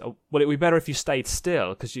ranges. Oh, well, it would be better if you stayed still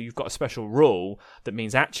because you've got a special rule that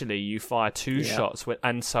means actually you fire 2 shots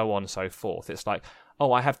and so on and so forth. It's like,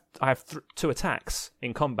 oh, I have 2 attacks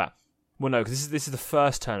in combat. Well, no, because this is the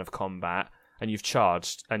first turn of combat. And you've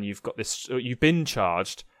charged, and you've been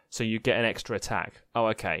charged, so you get an extra attack. Oh,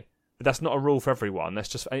 okay. But that's not a rule for everyone.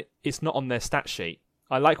 It's not on their stat sheet.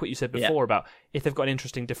 I like what you said before about if they've got an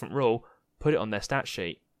interesting different rule, put it on their stat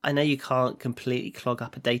sheet. I know you can't completely clog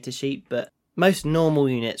up a data sheet, but most normal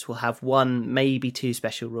units will have 1, maybe 2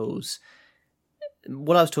 special rules.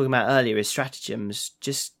 What I was talking about earlier is stratagems.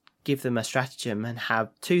 Just give them a stratagem and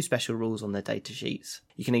have 2 special rules on their data sheets.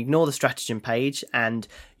 You can ignore the stratagem page, and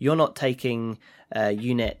you're not taking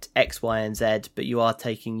unit X, Y, and Z, but you are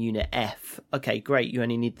taking unit F. Okay, great. You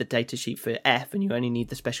only need the data sheet for F, and you only need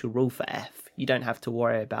the special rule for F. You don't have to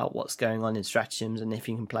worry about what's going on in stratagems and if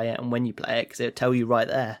you can play it and when you play it, because it'll tell you right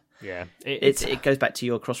there. Yeah, it goes back to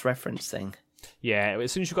your cross-reference thing. Yeah,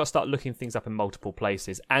 as soon as you've got to start looking things up in multiple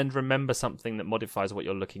places and remember something that modifies what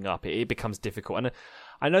you're looking up, it becomes difficult. And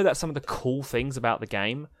I know that's some of the cool things about the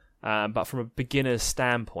game, but from a beginner's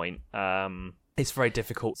standpoint, it's very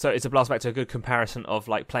difficult. So it's a blast back to a good comparison of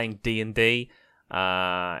like playing D&D.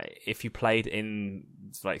 If you played in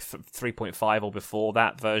like 3.5 or before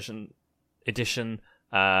that version edition,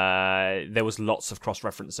 there was lots of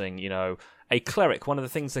cross-referencing. You know, a cleric, one of the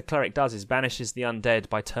things the cleric does is banishes the undead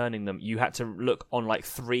by turning them. You had to look on like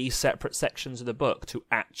 3 separate sections of the book to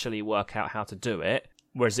actually work out how to do it.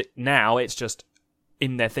 Whereas now it's just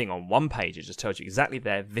in their thing on one page. It just tells you exactly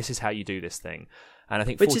there, this is how you do this thing. And I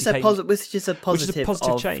think which is a positive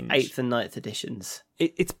of change. 8th and 9th editions.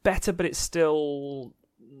 It's better, but it's still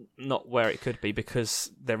not where it could be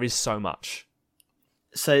because there is so much.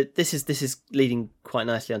 So this is leading quite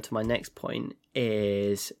nicely onto my next point,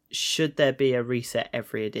 is should there be a reset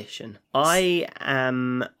every edition? I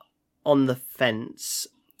am on the fence.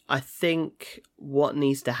 I think what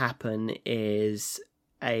needs to happen is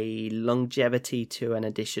a longevity to an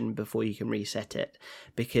edition before you can reset it,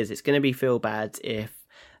 because it's going to be feel bad if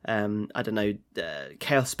I don't know, the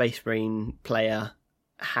Chaos Space Marine player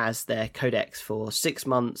has their codex for 6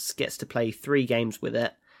 months, gets to play 3 games with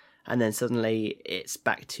it, and then suddenly it's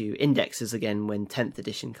back to indexes again when 10th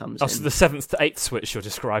edition comes in. So the 7th to 8th switch you're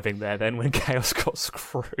describing there then, when Chaos got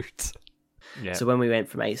screwed. Yeah. So when we went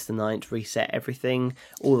from 8th to 9th, reset everything,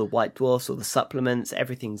 all the White Dwarfs, all the supplements,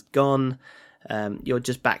 everything's gone. You're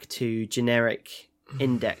just back to generic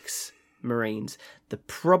index Marines. The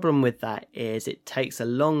problem with that is it takes a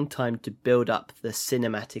long time to build up the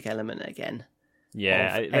cinematic element again.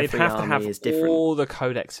 Yeah, they'd have to have all the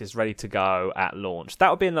codexes ready to go at launch. That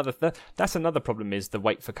would be another. That's another problem, is the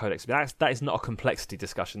wait for codex. That is not a complexity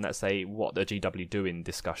discussion. That's a what the GW doing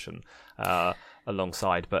discussion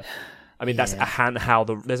alongside. But I mean, that's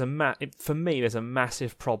for me. There's a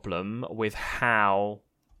massive problem with how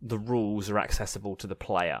the rules are accessible to the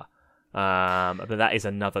player. But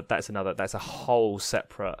that's a whole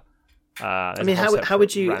separate. I mean, how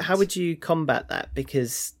would you combat that?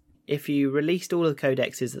 Because if you released all of the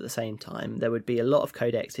codexes at the same time, there would be a lot of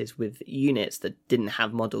codexes with units that didn't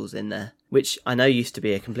have models in there, which I know used to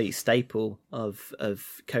be a complete staple of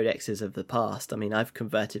codexes of the past. I mean, I've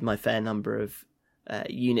converted my fair number of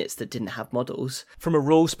units that didn't have models. From a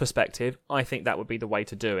rules perspective, I think that would be the way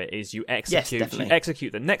to do it, is you execute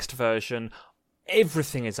the next version,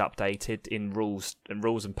 everything is updated in rules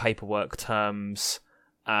and paperwork terms.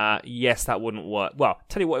 Yes, that wouldn't work. Well,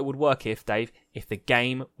 tell you what it would work if the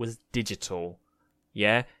game was digital.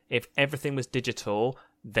 Yeah? If everything was digital,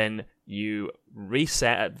 then you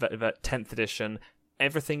reset at the 10th edition,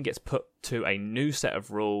 everything gets put to a new set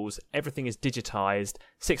of rules, everything is digitized.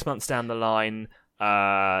 6 months down the line,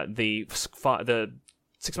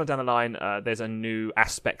 there's a new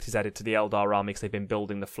aspect is added to the Eldar army because they've been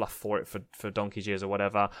building the fluff for it for donkey's years or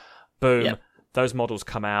whatever. Boom, yep. Those models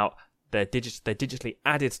come out. They're digitally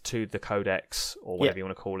added to the codex, or whatever you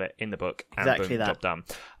want to call it, in the book, and exactly boom, job done.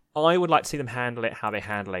 I would like to see them handle it how they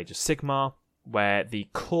handle Age of Sigmar, where the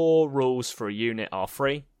core rules for a unit are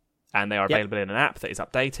free, and they are available in an app that is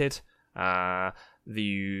updated.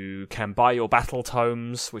 You can buy your battle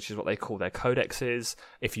tomes, which is what they call their codexes.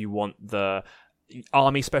 If you want the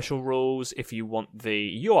army special rules, if you want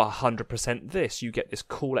you're 100% this, you get this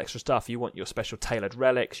cool extra stuff. You want your special tailored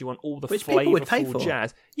relics, you want all the flavorful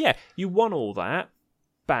jazz. Yeah, you want all that.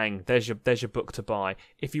 Bang, there's your book to buy.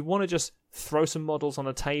 If you want to just throw some models on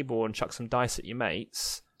a table and chuck some dice at your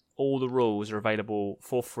mates, all the rules are available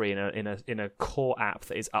for free in a core app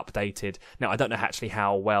that is updated. Now, I don't know actually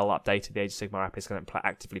how well updated the Age of Sigmar app is going to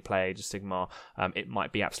actively play Age of Sigmar. It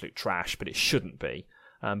might be absolute trash, but it shouldn't be.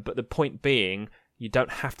 But the point being, you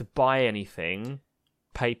don't have to buy anything.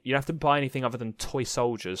 You don't have to buy anything other than toy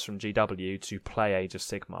soldiers from GW to play Age of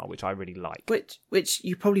Sigmar, which I really like. Which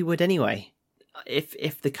you probably would anyway.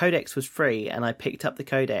 If the codex was free and I picked up the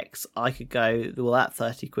codex, I could go, well, at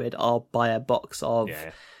 30 quid, I'll buy a box of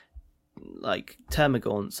like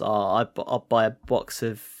Termagants, or I'll buy a box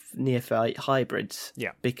of Neophyte hybrids.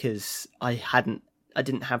 Yeah, because I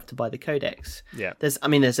didn't have to buy the codex. Yeah, there's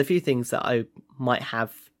a few things that I might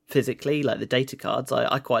have physically, like the data cards.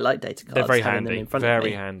 I quite like data cards. They're very handy. Them in front very of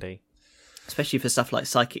me, handy, especially for stuff like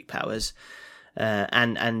psychic powers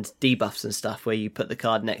and debuffs and stuff, where you put the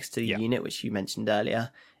card next to the unit, which you mentioned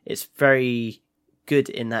earlier. It's very good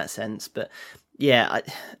in that sense. But yeah,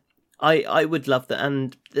 I would love that,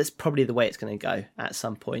 and that's probably the way it's going to go at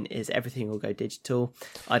some point, is everything will go digital.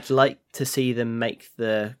 I'd like to see them make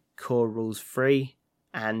the core rules free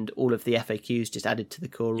and all of the FAQs just added to the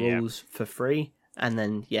core rules for free. And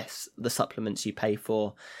then, yes, the supplements you pay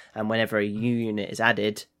for, and whenever a new unit is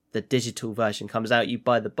added, the digital version comes out, you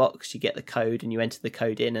buy the box, you get the code, and you enter the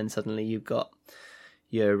code in, and suddenly you've got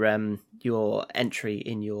your entry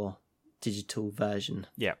in your digital version.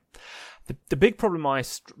 Yeah. The big problem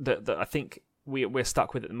that I think we're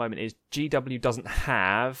stuck with at the moment is GW doesn't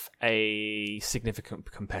have a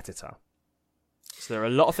significant competitor. So there are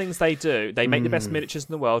a lot of things they do. They make the best miniatures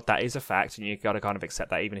in the world. That is a fact, and you've got to kind of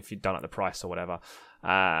accept that, even if you don't like the price or whatever.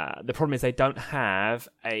 The problem is they don't have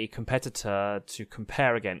a competitor to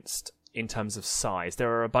compare against in terms of size.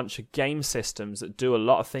 There are a bunch of game systems that do a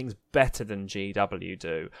lot of things better than GW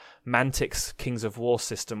do. Mantic's Kings of War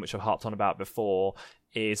system, which I've harped on about before,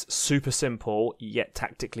 is super simple, yet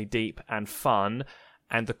tactically deep and fun,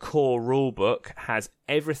 and the core rulebook has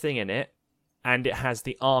everything in it, and it has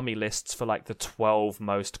the army lists for like the 12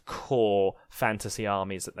 most core fantasy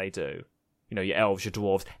armies that they do. You know, your elves, your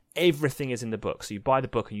dwarves, everything is in the book. So you buy the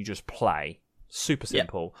book and you just play. Super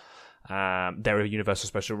simple. Yep. There are universal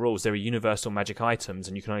special rules. There are universal magic items,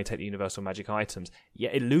 and you can only take the universal magic items. Yeah,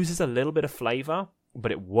 it loses a little bit of flavour,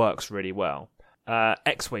 but it works really well.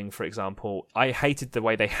 X-Wing, for example, I hated the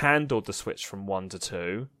way they handled the switch from 1 to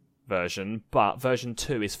 2 version, but version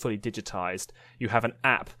 2 is fully digitized. You have an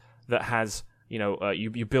app that has,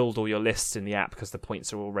 you build all your lists in the app because the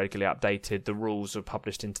points are all regularly updated. The rules are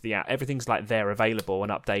published into the app. Everything's like there available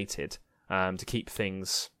and updated to keep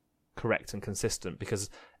things correct and consistent, because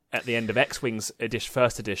at the end of X-Wing's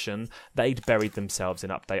first edition, they'd buried themselves in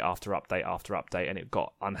update after update after update, and it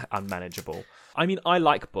got unmanageable. I mean, I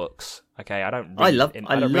like books. Okay, I don't read enough.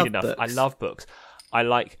 Books. I love books. I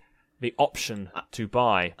like the option to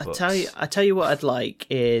buy books. I tell you what I'd like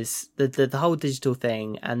is the whole digital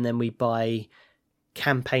thing, and then we buy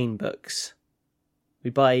campaign books. We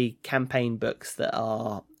buy campaign books that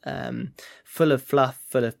are full of fluff,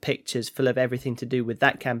 full of pictures, full of everything to do with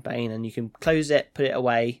that campaign, and you can close it, put it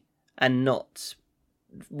away, and not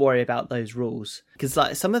worry about those rules. Because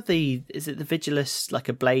like some of the Vigilus, like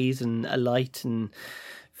a Blaze and a Light and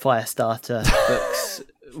Firestarter books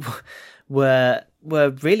were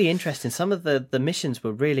really interesting. Some of the missions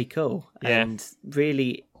were really cool and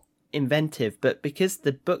really inventive, but because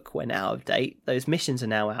the book went out of date, those missions are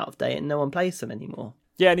now out of date and no one plays them anymore.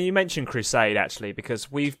 Yeah, and you mentioned Crusade, actually,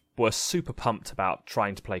 because we were super pumped about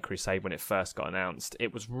trying to play Crusade when it first got announced.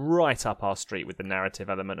 It was right up our street with the narrative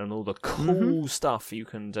element and all the cool stuff you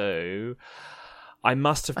can do. I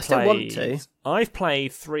still want to. I've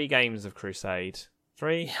played 3 games of Crusade.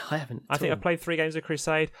 3? Yeah, I haven't. I think I've played 3 games of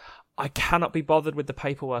Crusade. I cannot be bothered with the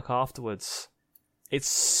paperwork afterwards. It's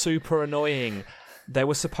super annoying. They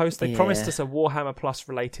promised us a Warhammer Plus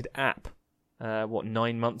related app.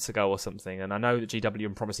 9 months ago or something, and I know that GW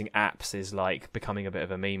and promising apps is like becoming a bit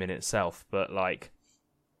of a meme in itself, but like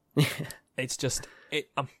it's just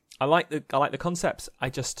I like the concepts.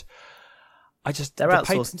 I just they're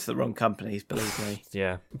outsourcing to the wrong companies, believe me.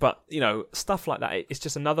 Yeah, but stuff like that, it's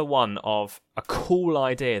just another one of a cool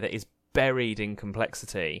idea that is buried in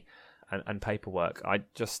complexity and paperwork.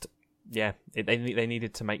 They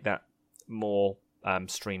needed to make that more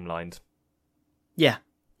streamlined.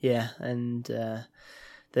 Yeah, and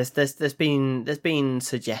there's been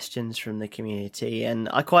suggestions from the community, and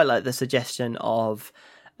I quite like the suggestion of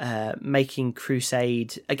making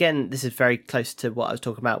Crusade. Again, this is very close to what I was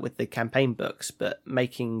talking about with the campaign books, but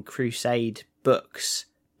making Crusade books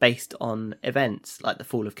based on events like the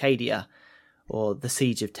Fall of Cadia or the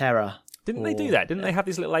Siege of Terra. Didn't they do that? Didn't they have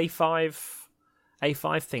these little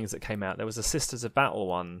A5 things that came out? There was a Sisters of Battle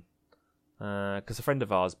one. Because a friend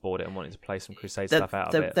of ours bought it and wanted to play some Crusade stuff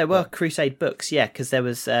out of it. There were Crusade books, yeah, because there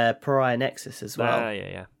was Pariah Nexus as well.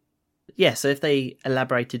 Yeah. Yeah, so if they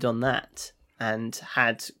elaborated on that and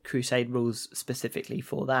had Crusade rules specifically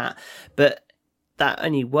for that, but that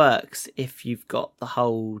only works if you've got the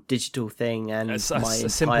whole digital thing, and my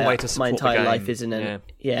entire life is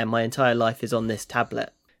my entire life is on this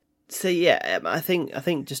tablet. So yeah, I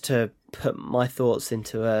think just to put my thoughts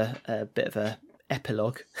into a bit of a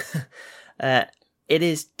epilogue. It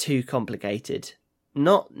is too complicated.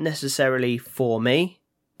 Not necessarily for me,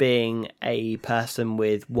 being a person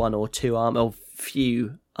with 1 or 2 or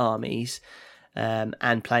few armies,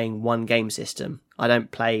 and playing one game system. I don't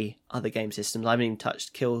play other game systems. I haven't even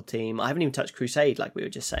touched Kill Team. I haven't even touched Crusade, like we were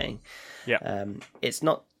just saying. Yeah. It's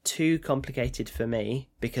not too complicated for me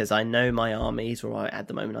because I know my armies, or at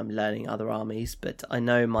the moment I'm learning other armies, but I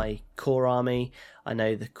know my core army, I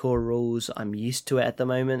know the core rules, I'm used to it at the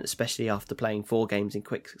moment, especially after playing 4 games in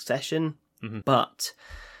quick succession. Mm-hmm. But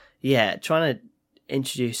yeah, trying to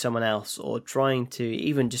introduce someone else, or trying to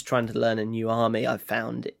learn a new army, I've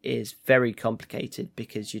found is very complicated,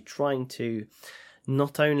 because you're trying to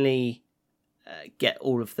not only get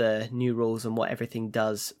all of the new rules and what everything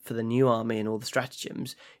does for the new army and all the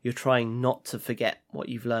stratagems, you're trying not to forget what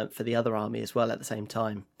you've learnt for the other army as well at the same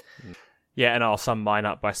time. Yeah, and I'll sum mine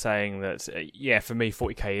up by saying that, for me,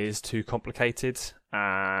 40k is too complicated,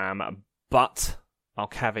 But I'll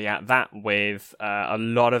caveat that with a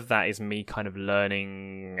lot of that is me kind of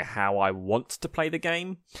learning how I want to play the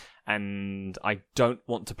game, and I don't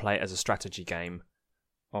want to play it as a strategy game.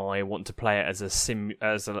 I want to play it as a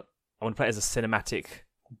cinematic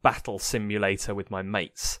battle simulator with my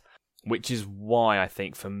mates, which is why I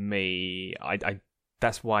think for me,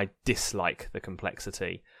 that's why I dislike the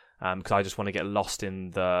complexity, because I just want to get lost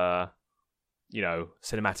in the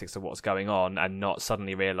cinematics of what's going on and not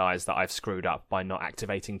suddenly realise that I've screwed up by not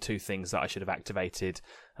activating two things that I should have activated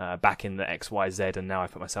back in the XYZ, and now I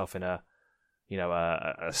put myself in a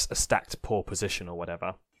stacked poor position or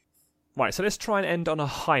whatever. Right, so let's try and end on a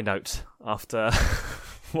high note after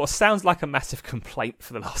what sounds like a massive complaint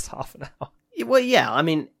for the last half an hour. Well, yeah, I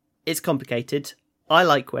mean, it's complicated. I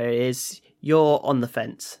like where it is. You're on the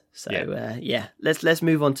fence. So, let's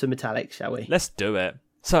move on to metallics, shall we? Let's do it.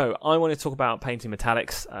 So, I want to talk about painting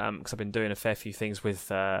metallics, because I've been doing a fair few things with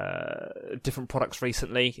different products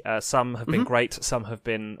recently. Some have been great, some have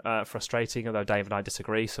been frustrating, although Dave and I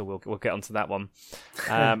disagree, so we'll get onto that one.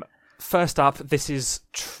 First up, this is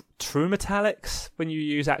true metallics, when you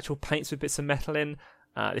use actual paints with bits of metal in.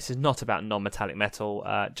 This is not about non-metallic metal.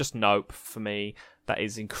 Just note, for me, that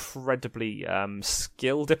is incredibly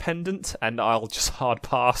skill-dependent, and I'll just hard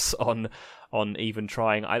pass on even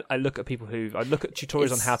trying. I look at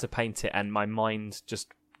tutorials on how to paint it, and my mind just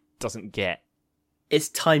doesn't get. It's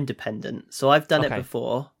time dependent. So I've done it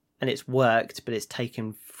before, and it's worked, but it's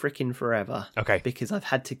taken freaking forever. Okay. Because I've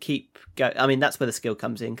had to keep going. I mean, that's where the skill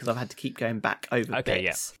comes in, because I've had to keep going back over bits.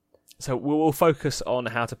 Yeah. So we'll focus on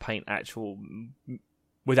how to paint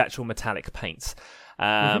with actual metallic paints.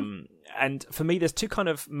 And for me, there's two kind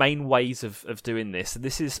of main ways of doing this.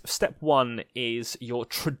 This is step one is your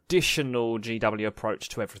traditional GW approach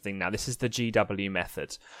to everything. Now, this is the GW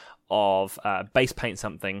method of base paint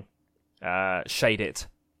something, shade it,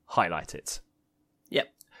 highlight it. Yep.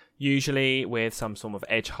 Usually with some sort of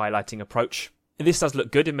edge highlighting approach. This does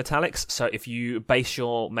look good in metallics. So if you base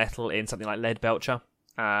your metal in something like lead belcher,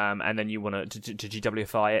 and then you want to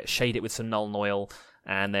GWify it, shade it with some Nuln Oil,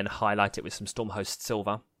 and then highlight it with some Stormhost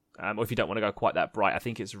Silver. Or if you don't want to go quite that bright, I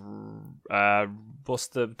think it's what's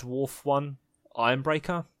the dwarf one?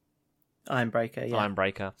 Ironbreaker, yeah.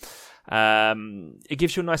 Ironbreaker. It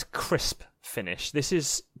gives you a nice crisp finish. This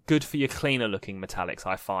is good for your cleaner looking metallics,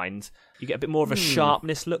 I find. You get a bit more of a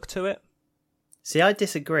sharpness look to it. See, I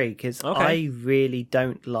disagree, because I really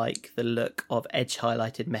don't like the look of edge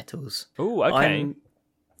highlighted metals. Oh, okay.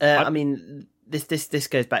 I mean, this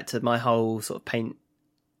goes back to my whole sort of paint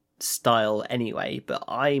style anyway, but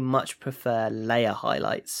I much prefer layer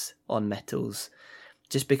highlights on metals,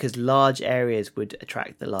 just because large areas would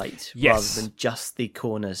attract the light rather than just the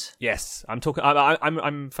corners. Yes, I'm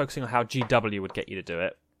focusing on how GW would get you to do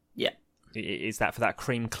it. Yeah, is that for that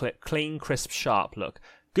clean, crisp, sharp look.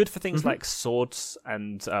 Good for things like swords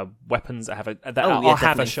and weapons that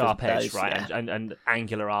have a sharp edge, right? Yeah. And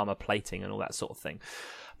angular armor plating and all that sort of thing.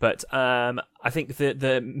 But I think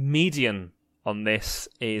the median on this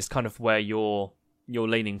is kind of where you're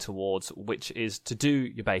leaning towards, which is to do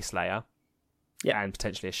your base layer, and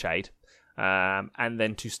potentially a shade, and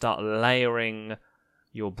then to start layering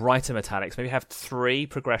your brighter metallics. Maybe have 3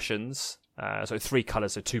 progressions, so 3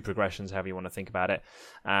 colours, so 2 progressions, however you want to think about it,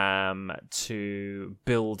 to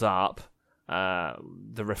build up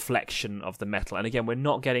the reflection of the metal. And again, we're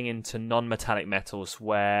not getting into non-metallic metals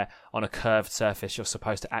where on a curved surface you're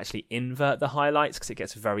supposed to actually invert the highlights, because it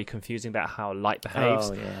gets very confusing about how light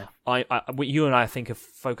behaves. You and I think have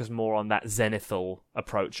focused more on that zenithal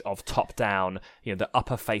approach of top down. The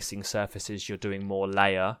upper facing surfaces you're doing more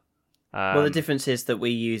layer. Well, the difference is that we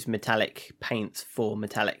use metallic paints for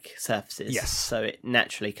metallic surfaces. Yes. So it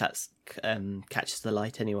naturally catches the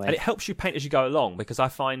light anyway. And it helps you paint as you go along, because I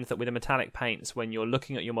find that with the metallic paints, when you're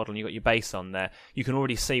looking at your model and you've got your base on there, you can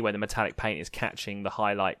already see where the metallic paint is catching the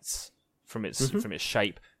highlights from its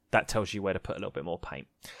shape. That tells you where to put a little bit more paint.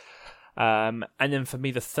 And then for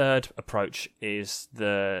me, the third approach is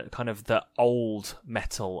the kind of the old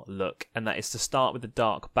metal look, and that is to start with the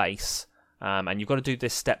dark base. And you've got to do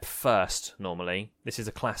this step first, normally. This is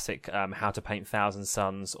a classic how to paint Thousand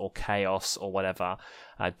Suns or Chaos or whatever.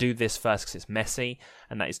 Do this first because it's messy,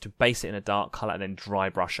 and that is to base it in a dark colour and then dry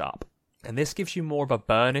brush up. And this gives you more of a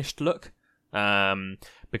burnished look,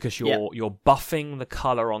 because you're buffing the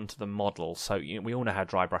colour onto the model. So we all know how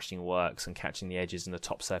dry brushing works and catching the edges and the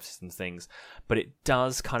top surfaces and things, but it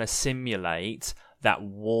does kind of simulate that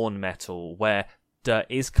worn metal where dirt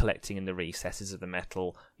is collecting in the recesses of the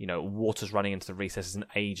metal, water's running into the recesses and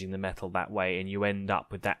aging the metal that way, and you end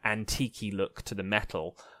up with that antique-y look to the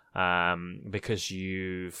metal, because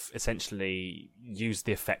you've essentially used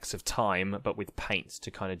the effects of time, but with paint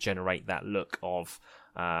to kind of generate that look of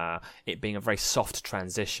it being a very soft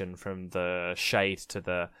transition from the shade to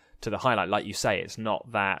the highlight. Like you say, it's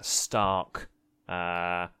not that stark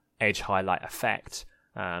edge highlight effect.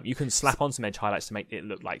 You can slap on some edge highlights to make it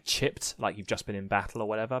look like chipped, like you've just been in battle or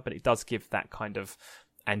whatever, but it does give that kind of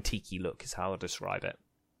antique-y look, is how I'll describe it.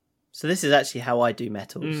 So this is actually how I do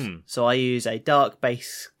metals. So I use a dark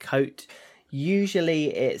base coat.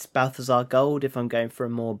 Usually it's Balthazar Gold if I'm going for a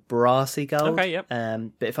more brassy gold. Okay, yep.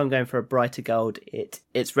 But if I'm going for a brighter gold, it's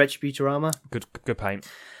Retributor Armour. Good paint.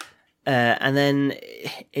 And then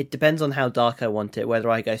it depends on how dark I want it, whether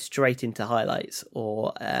I go straight into highlights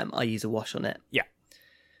or I use a wash on it. Yeah.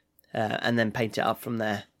 And then paint it up from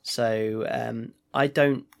there. So I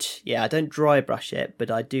don't dry brush it, but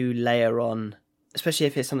I do layer on, especially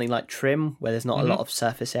if it's something like trim where there's not a lot of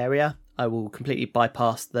surface area. I will completely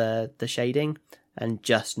bypass the shading and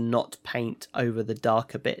just not paint over the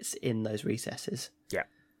darker bits in those recesses. Yeah.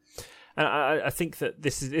 And I think that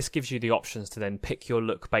this gives you the options to then pick your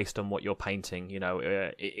look based on what you're painting. You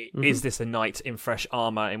know, is this a knight in fresh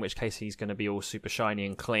armor, in which case he's going to be all super shiny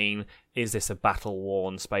and clean? Is this a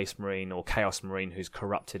battle-worn space marine or chaos marine who's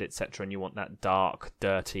corrupted, etc., and you want that dark,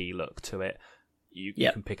 dirty look to it? You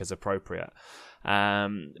can pick as appropriate.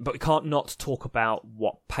 But we can't not talk about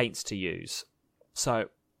what paints to use. So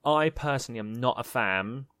I personally am not a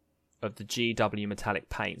fan of the GW metallic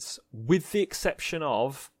paints, with the exception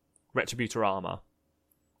of Retributor Armour,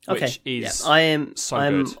 which is I'm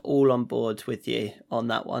good. All on board with you on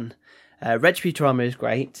that one. Retributor Armour is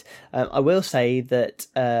great. I will say that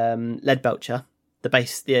Leadbelcher, the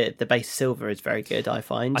base silver, is very good. I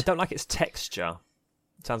find. I don't like its texture.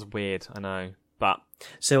 It sounds weird, I know, but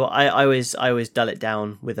so I always dull it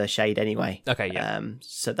down with a shade anyway. Okay, yeah.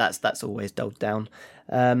 So that's always dulled down.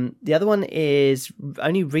 The other one is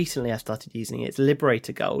only recently I started using it. It's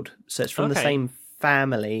Liberator Gold, so it's from the same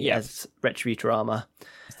family as Retributor Armour.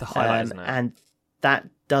 It's the highlight, isn't it? And that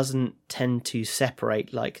doesn't tend to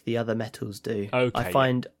separate like the other metals do. Okay, I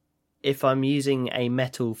find if I'm using a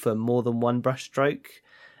metal for more than one brush stroke,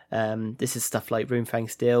 this is stuff like Runefang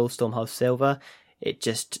Steel, Stormhull Silver, it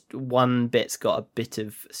just one bit's got a bit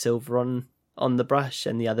of silver on the brush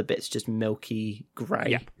and the other bit's just milky grey.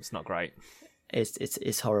 Yeah, it's not great.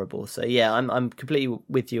 It's horrible. So yeah, I'm completely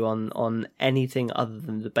with you on anything other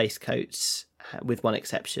than the base coats, with one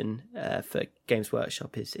exception. For Games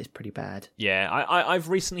Workshop is pretty bad. Yeah, I've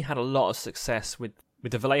recently had a lot of success with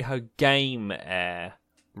the Vallejo Game Air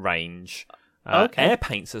range. Air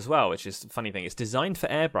paints as well, which is the funny thing. It's designed for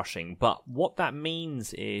airbrushing, but what that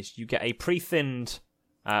means is you get a pre-thinned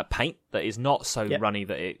paint that is not so runny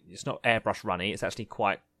that it's not airbrush runny. It's actually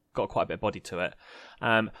got quite a bit of body to it.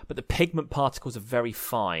 But the pigment particles are very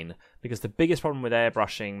fine, because the biggest problem with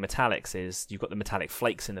airbrushing metallics is you've got the metallic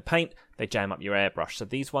flakes in the paint, they jam up your airbrush. So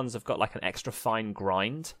these ones have got like an extra fine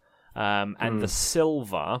grind, and the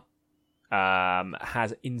silver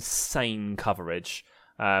has insane coverage.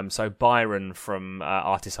 So Byron from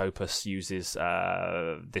Artis Opus uses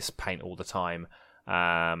this paint all the time,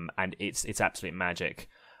 and it's absolute magic.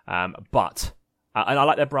 But and I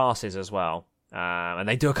like their brasses as well. And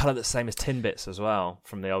they do a colour that's the same as Tin Bits as well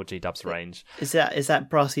from the old G-Dubs range. Is that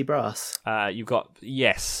brassy brass? You've got,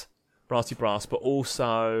 brassy brass, but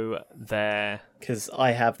also their... Because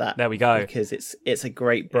I have that. There we go. Because it's a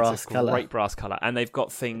great brass colour. Great brass colour. And they've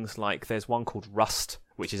got things like, there's one called Rust,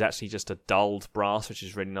 which is actually just a dulled brass, which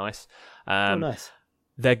is really nice. Nice.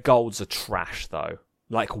 Their golds are trash, though.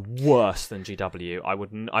 Like, worse than GW.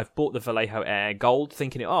 I've bought the Vallejo Air Gold,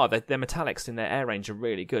 thinking, their metallics in their Air range are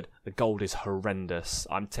really good. The gold is horrendous.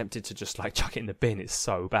 I'm tempted to just chuck it in the bin. It's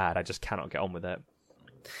so bad. I just cannot get on with it.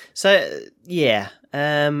 So yeah,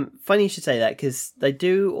 funny you should say that, because they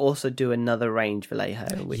do also do another range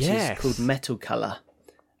Vallejo, which is called Metal Colour,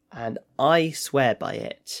 and I swear by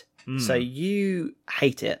it. So you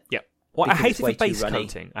hate it. Yeah. Well, I hate it for base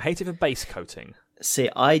coating. I hate it for base coating. See,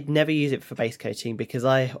 I'd never use it for base coating because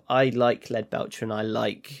I like Leadbelcher and I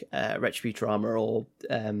like Retributor Armour or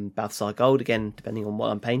Balthazar Gold, again, depending on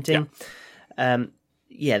what I'm painting.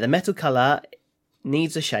 Yeah, the Metal Colour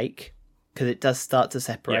needs a shake because it does start to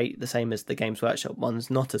separate, the same as the Games Workshop ones,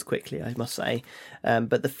 not as quickly, I must say.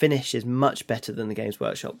 But the finish is much better than the Games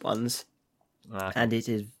Workshop ones. And it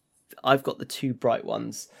is... I've got the two bright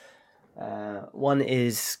ones. One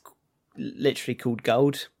is literally called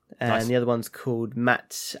Gold, and the other one's called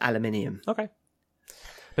Matte Aluminium. Okay.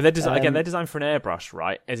 But they're they're designed for an airbrush,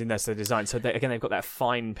 right? As in, that's their design. So they've got that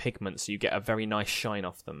fine pigment, so you get a very nice shine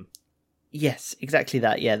off them. Yes, exactly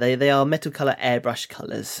that. Yeah, they are Metal Colour airbrush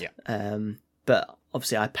colours. Yeah. But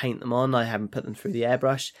obviously I paint them on. I haven't put them through the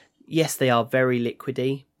airbrush. Yes, they are very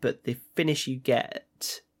liquidy, but the finish you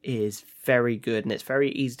get is very good, and it's very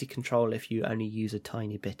easy to control if you only use a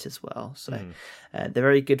tiny bit as well. So they're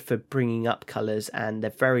very good for bringing up colours, and they're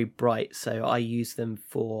very bright. So I use them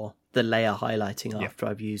for the layer highlighting after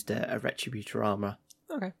I've used a Retributor armour.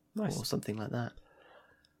 Okay, nice. Or something like that.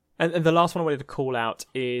 And the last one I wanted to call out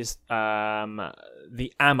is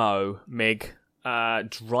the Ammo MIG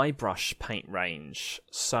dry brush paint range.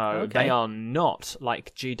 So they are not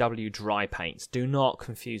like GW dry paints. Do not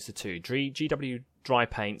confuse the two. GW dry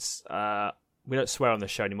paints, we don't swear on the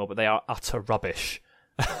show anymore, but they are utter rubbish.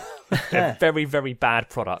 They're very, very bad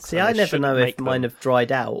products. See, I never know if mine have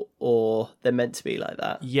dried out or they're meant to be like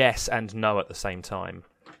that. Yes and no at the same time.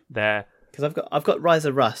 Because I've got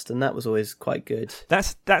Riser Rust, and that was always quite good.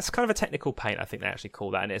 That's kind of a technical paint, I think they actually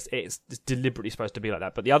call that, and it's deliberately supposed to be like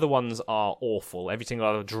that. But the other ones are awful. Every single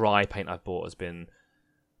other dry paint I've bought has been...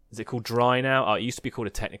 Is it called dry now? Oh, it used to be called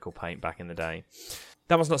a technical paint back in the day.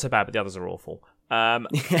 That one's not so bad, but the others are awful.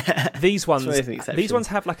 These ones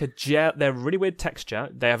have like a gel. They're really weird texture.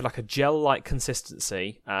 They have like a gel-like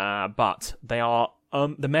consistency, but they are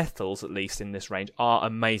the metals, at least in this range, are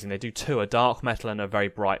amazing. They do two: a dark metal and a very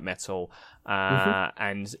bright metal.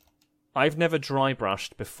 And I've never dry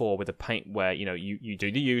brushed before with a paint where you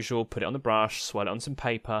do the usual, put it on the brush, swirl it on some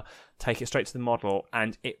paper, take it straight to the model,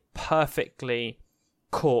 and it perfectly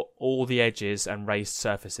caught all the edges and raised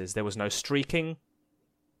surfaces. There was no streaking.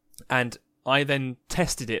 And I then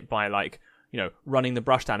tested it by running the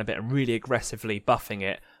brush down a bit and really aggressively buffing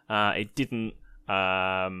it. It didn't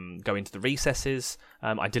go into the recesses.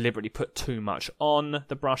 I deliberately put too much on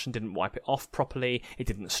the brush and didn't wipe it off properly. It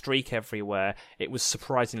didn't streak everywhere. It was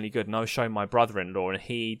surprisingly good. And I was showing my brother-in-law, and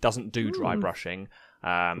he doesn't do dry brushing.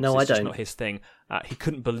 No, so I it's just don't. not his thing. He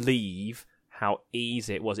couldn't believe how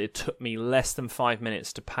easy it was. It took me less than 5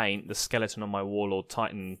 minutes to paint the skeleton on my Warlord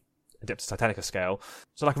Titan Adeptus Titanica scale.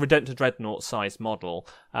 So like a Redemptor Dreadnought sized model,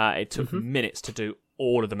 it took minutes to do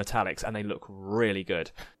all of the metallics, and they look really good.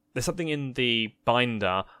 There's something in the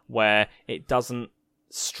binder where it doesn't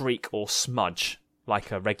streak or smudge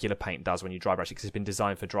like a regular paint does when you dry brush it, because it's been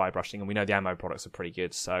designed for dry brushing, and we know the Ammo products are pretty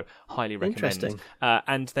good, so highly recommend. Interesting.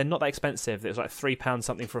 And they're not that expensive. It was like £3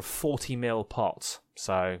 something for a 40ml pot,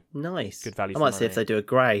 so nice. Good value. I might see if they do a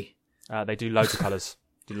grey. They do loads of colours.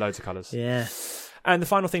 Yeah. And the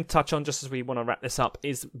final thing to touch on, just as we want to wrap this up,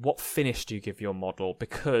 is what finish do you give your model?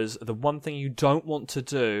 Because the one thing you don't want to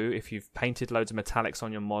do if you've painted loads of metallics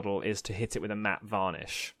on your model is to hit it with a matte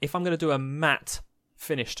varnish. If I'm going to do a matte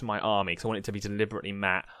finish to my army, because I want it to be deliberately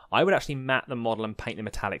matte, I would actually matte the model and paint the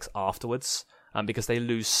metallics afterwards, because they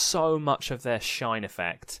lose so much of their shine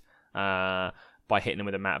effect by hitting them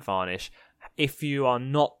with a matte varnish. If you are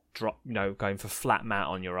not going for flat matte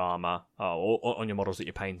on your armor or on your models that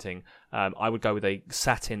you're painting, I would go with a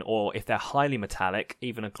satin, or if they're highly metallic,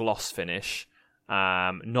 even a gloss finish.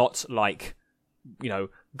 Not like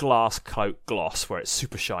glass coat gloss where it's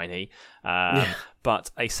super shiny,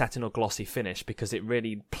 but a satin or glossy finish, because it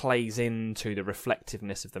really plays into the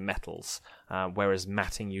reflectiveness of the metals, whereas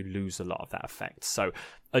matting, you lose a lot of that effect. So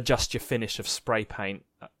adjust your finish of spray paint.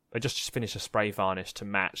 Just finish a spray varnish to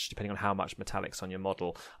match, depending on how much metallic's on your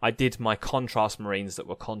model. I did my contrast marines that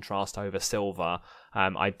were contrast over silver.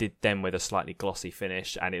 I did them with a slightly glossy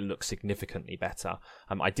finish, and it looked significantly better.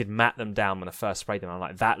 I did matte them down when I first sprayed them. I'm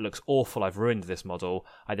like, that looks awful. I've ruined this model.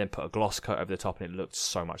 I then put a gloss coat over the top, and it looked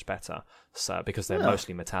so much better. So because they're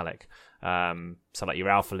mostly metallic. So like your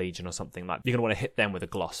Alpha Legion or something, like you're gonna want to hit them with a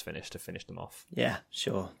gloss finish to finish them off. Yeah,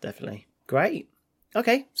 sure, definitely. Great.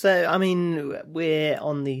 Okay, so, I mean, we're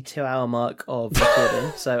on the 2-hour mark of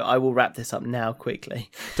recording, so I will wrap this up now quickly.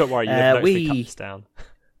 Don't worry, you have noticed cut this down.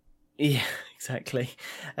 Yeah, exactly.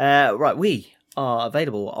 Right, we are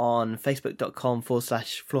available on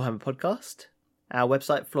facebook.com/Floorhammer Podcast, our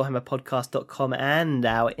website, floorhammerpodcast.com, and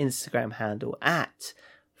our Instagram handle at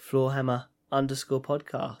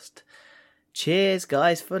 @Floorhammer_podcast. Cheers,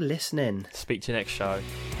 guys, for listening. Speak to you next show.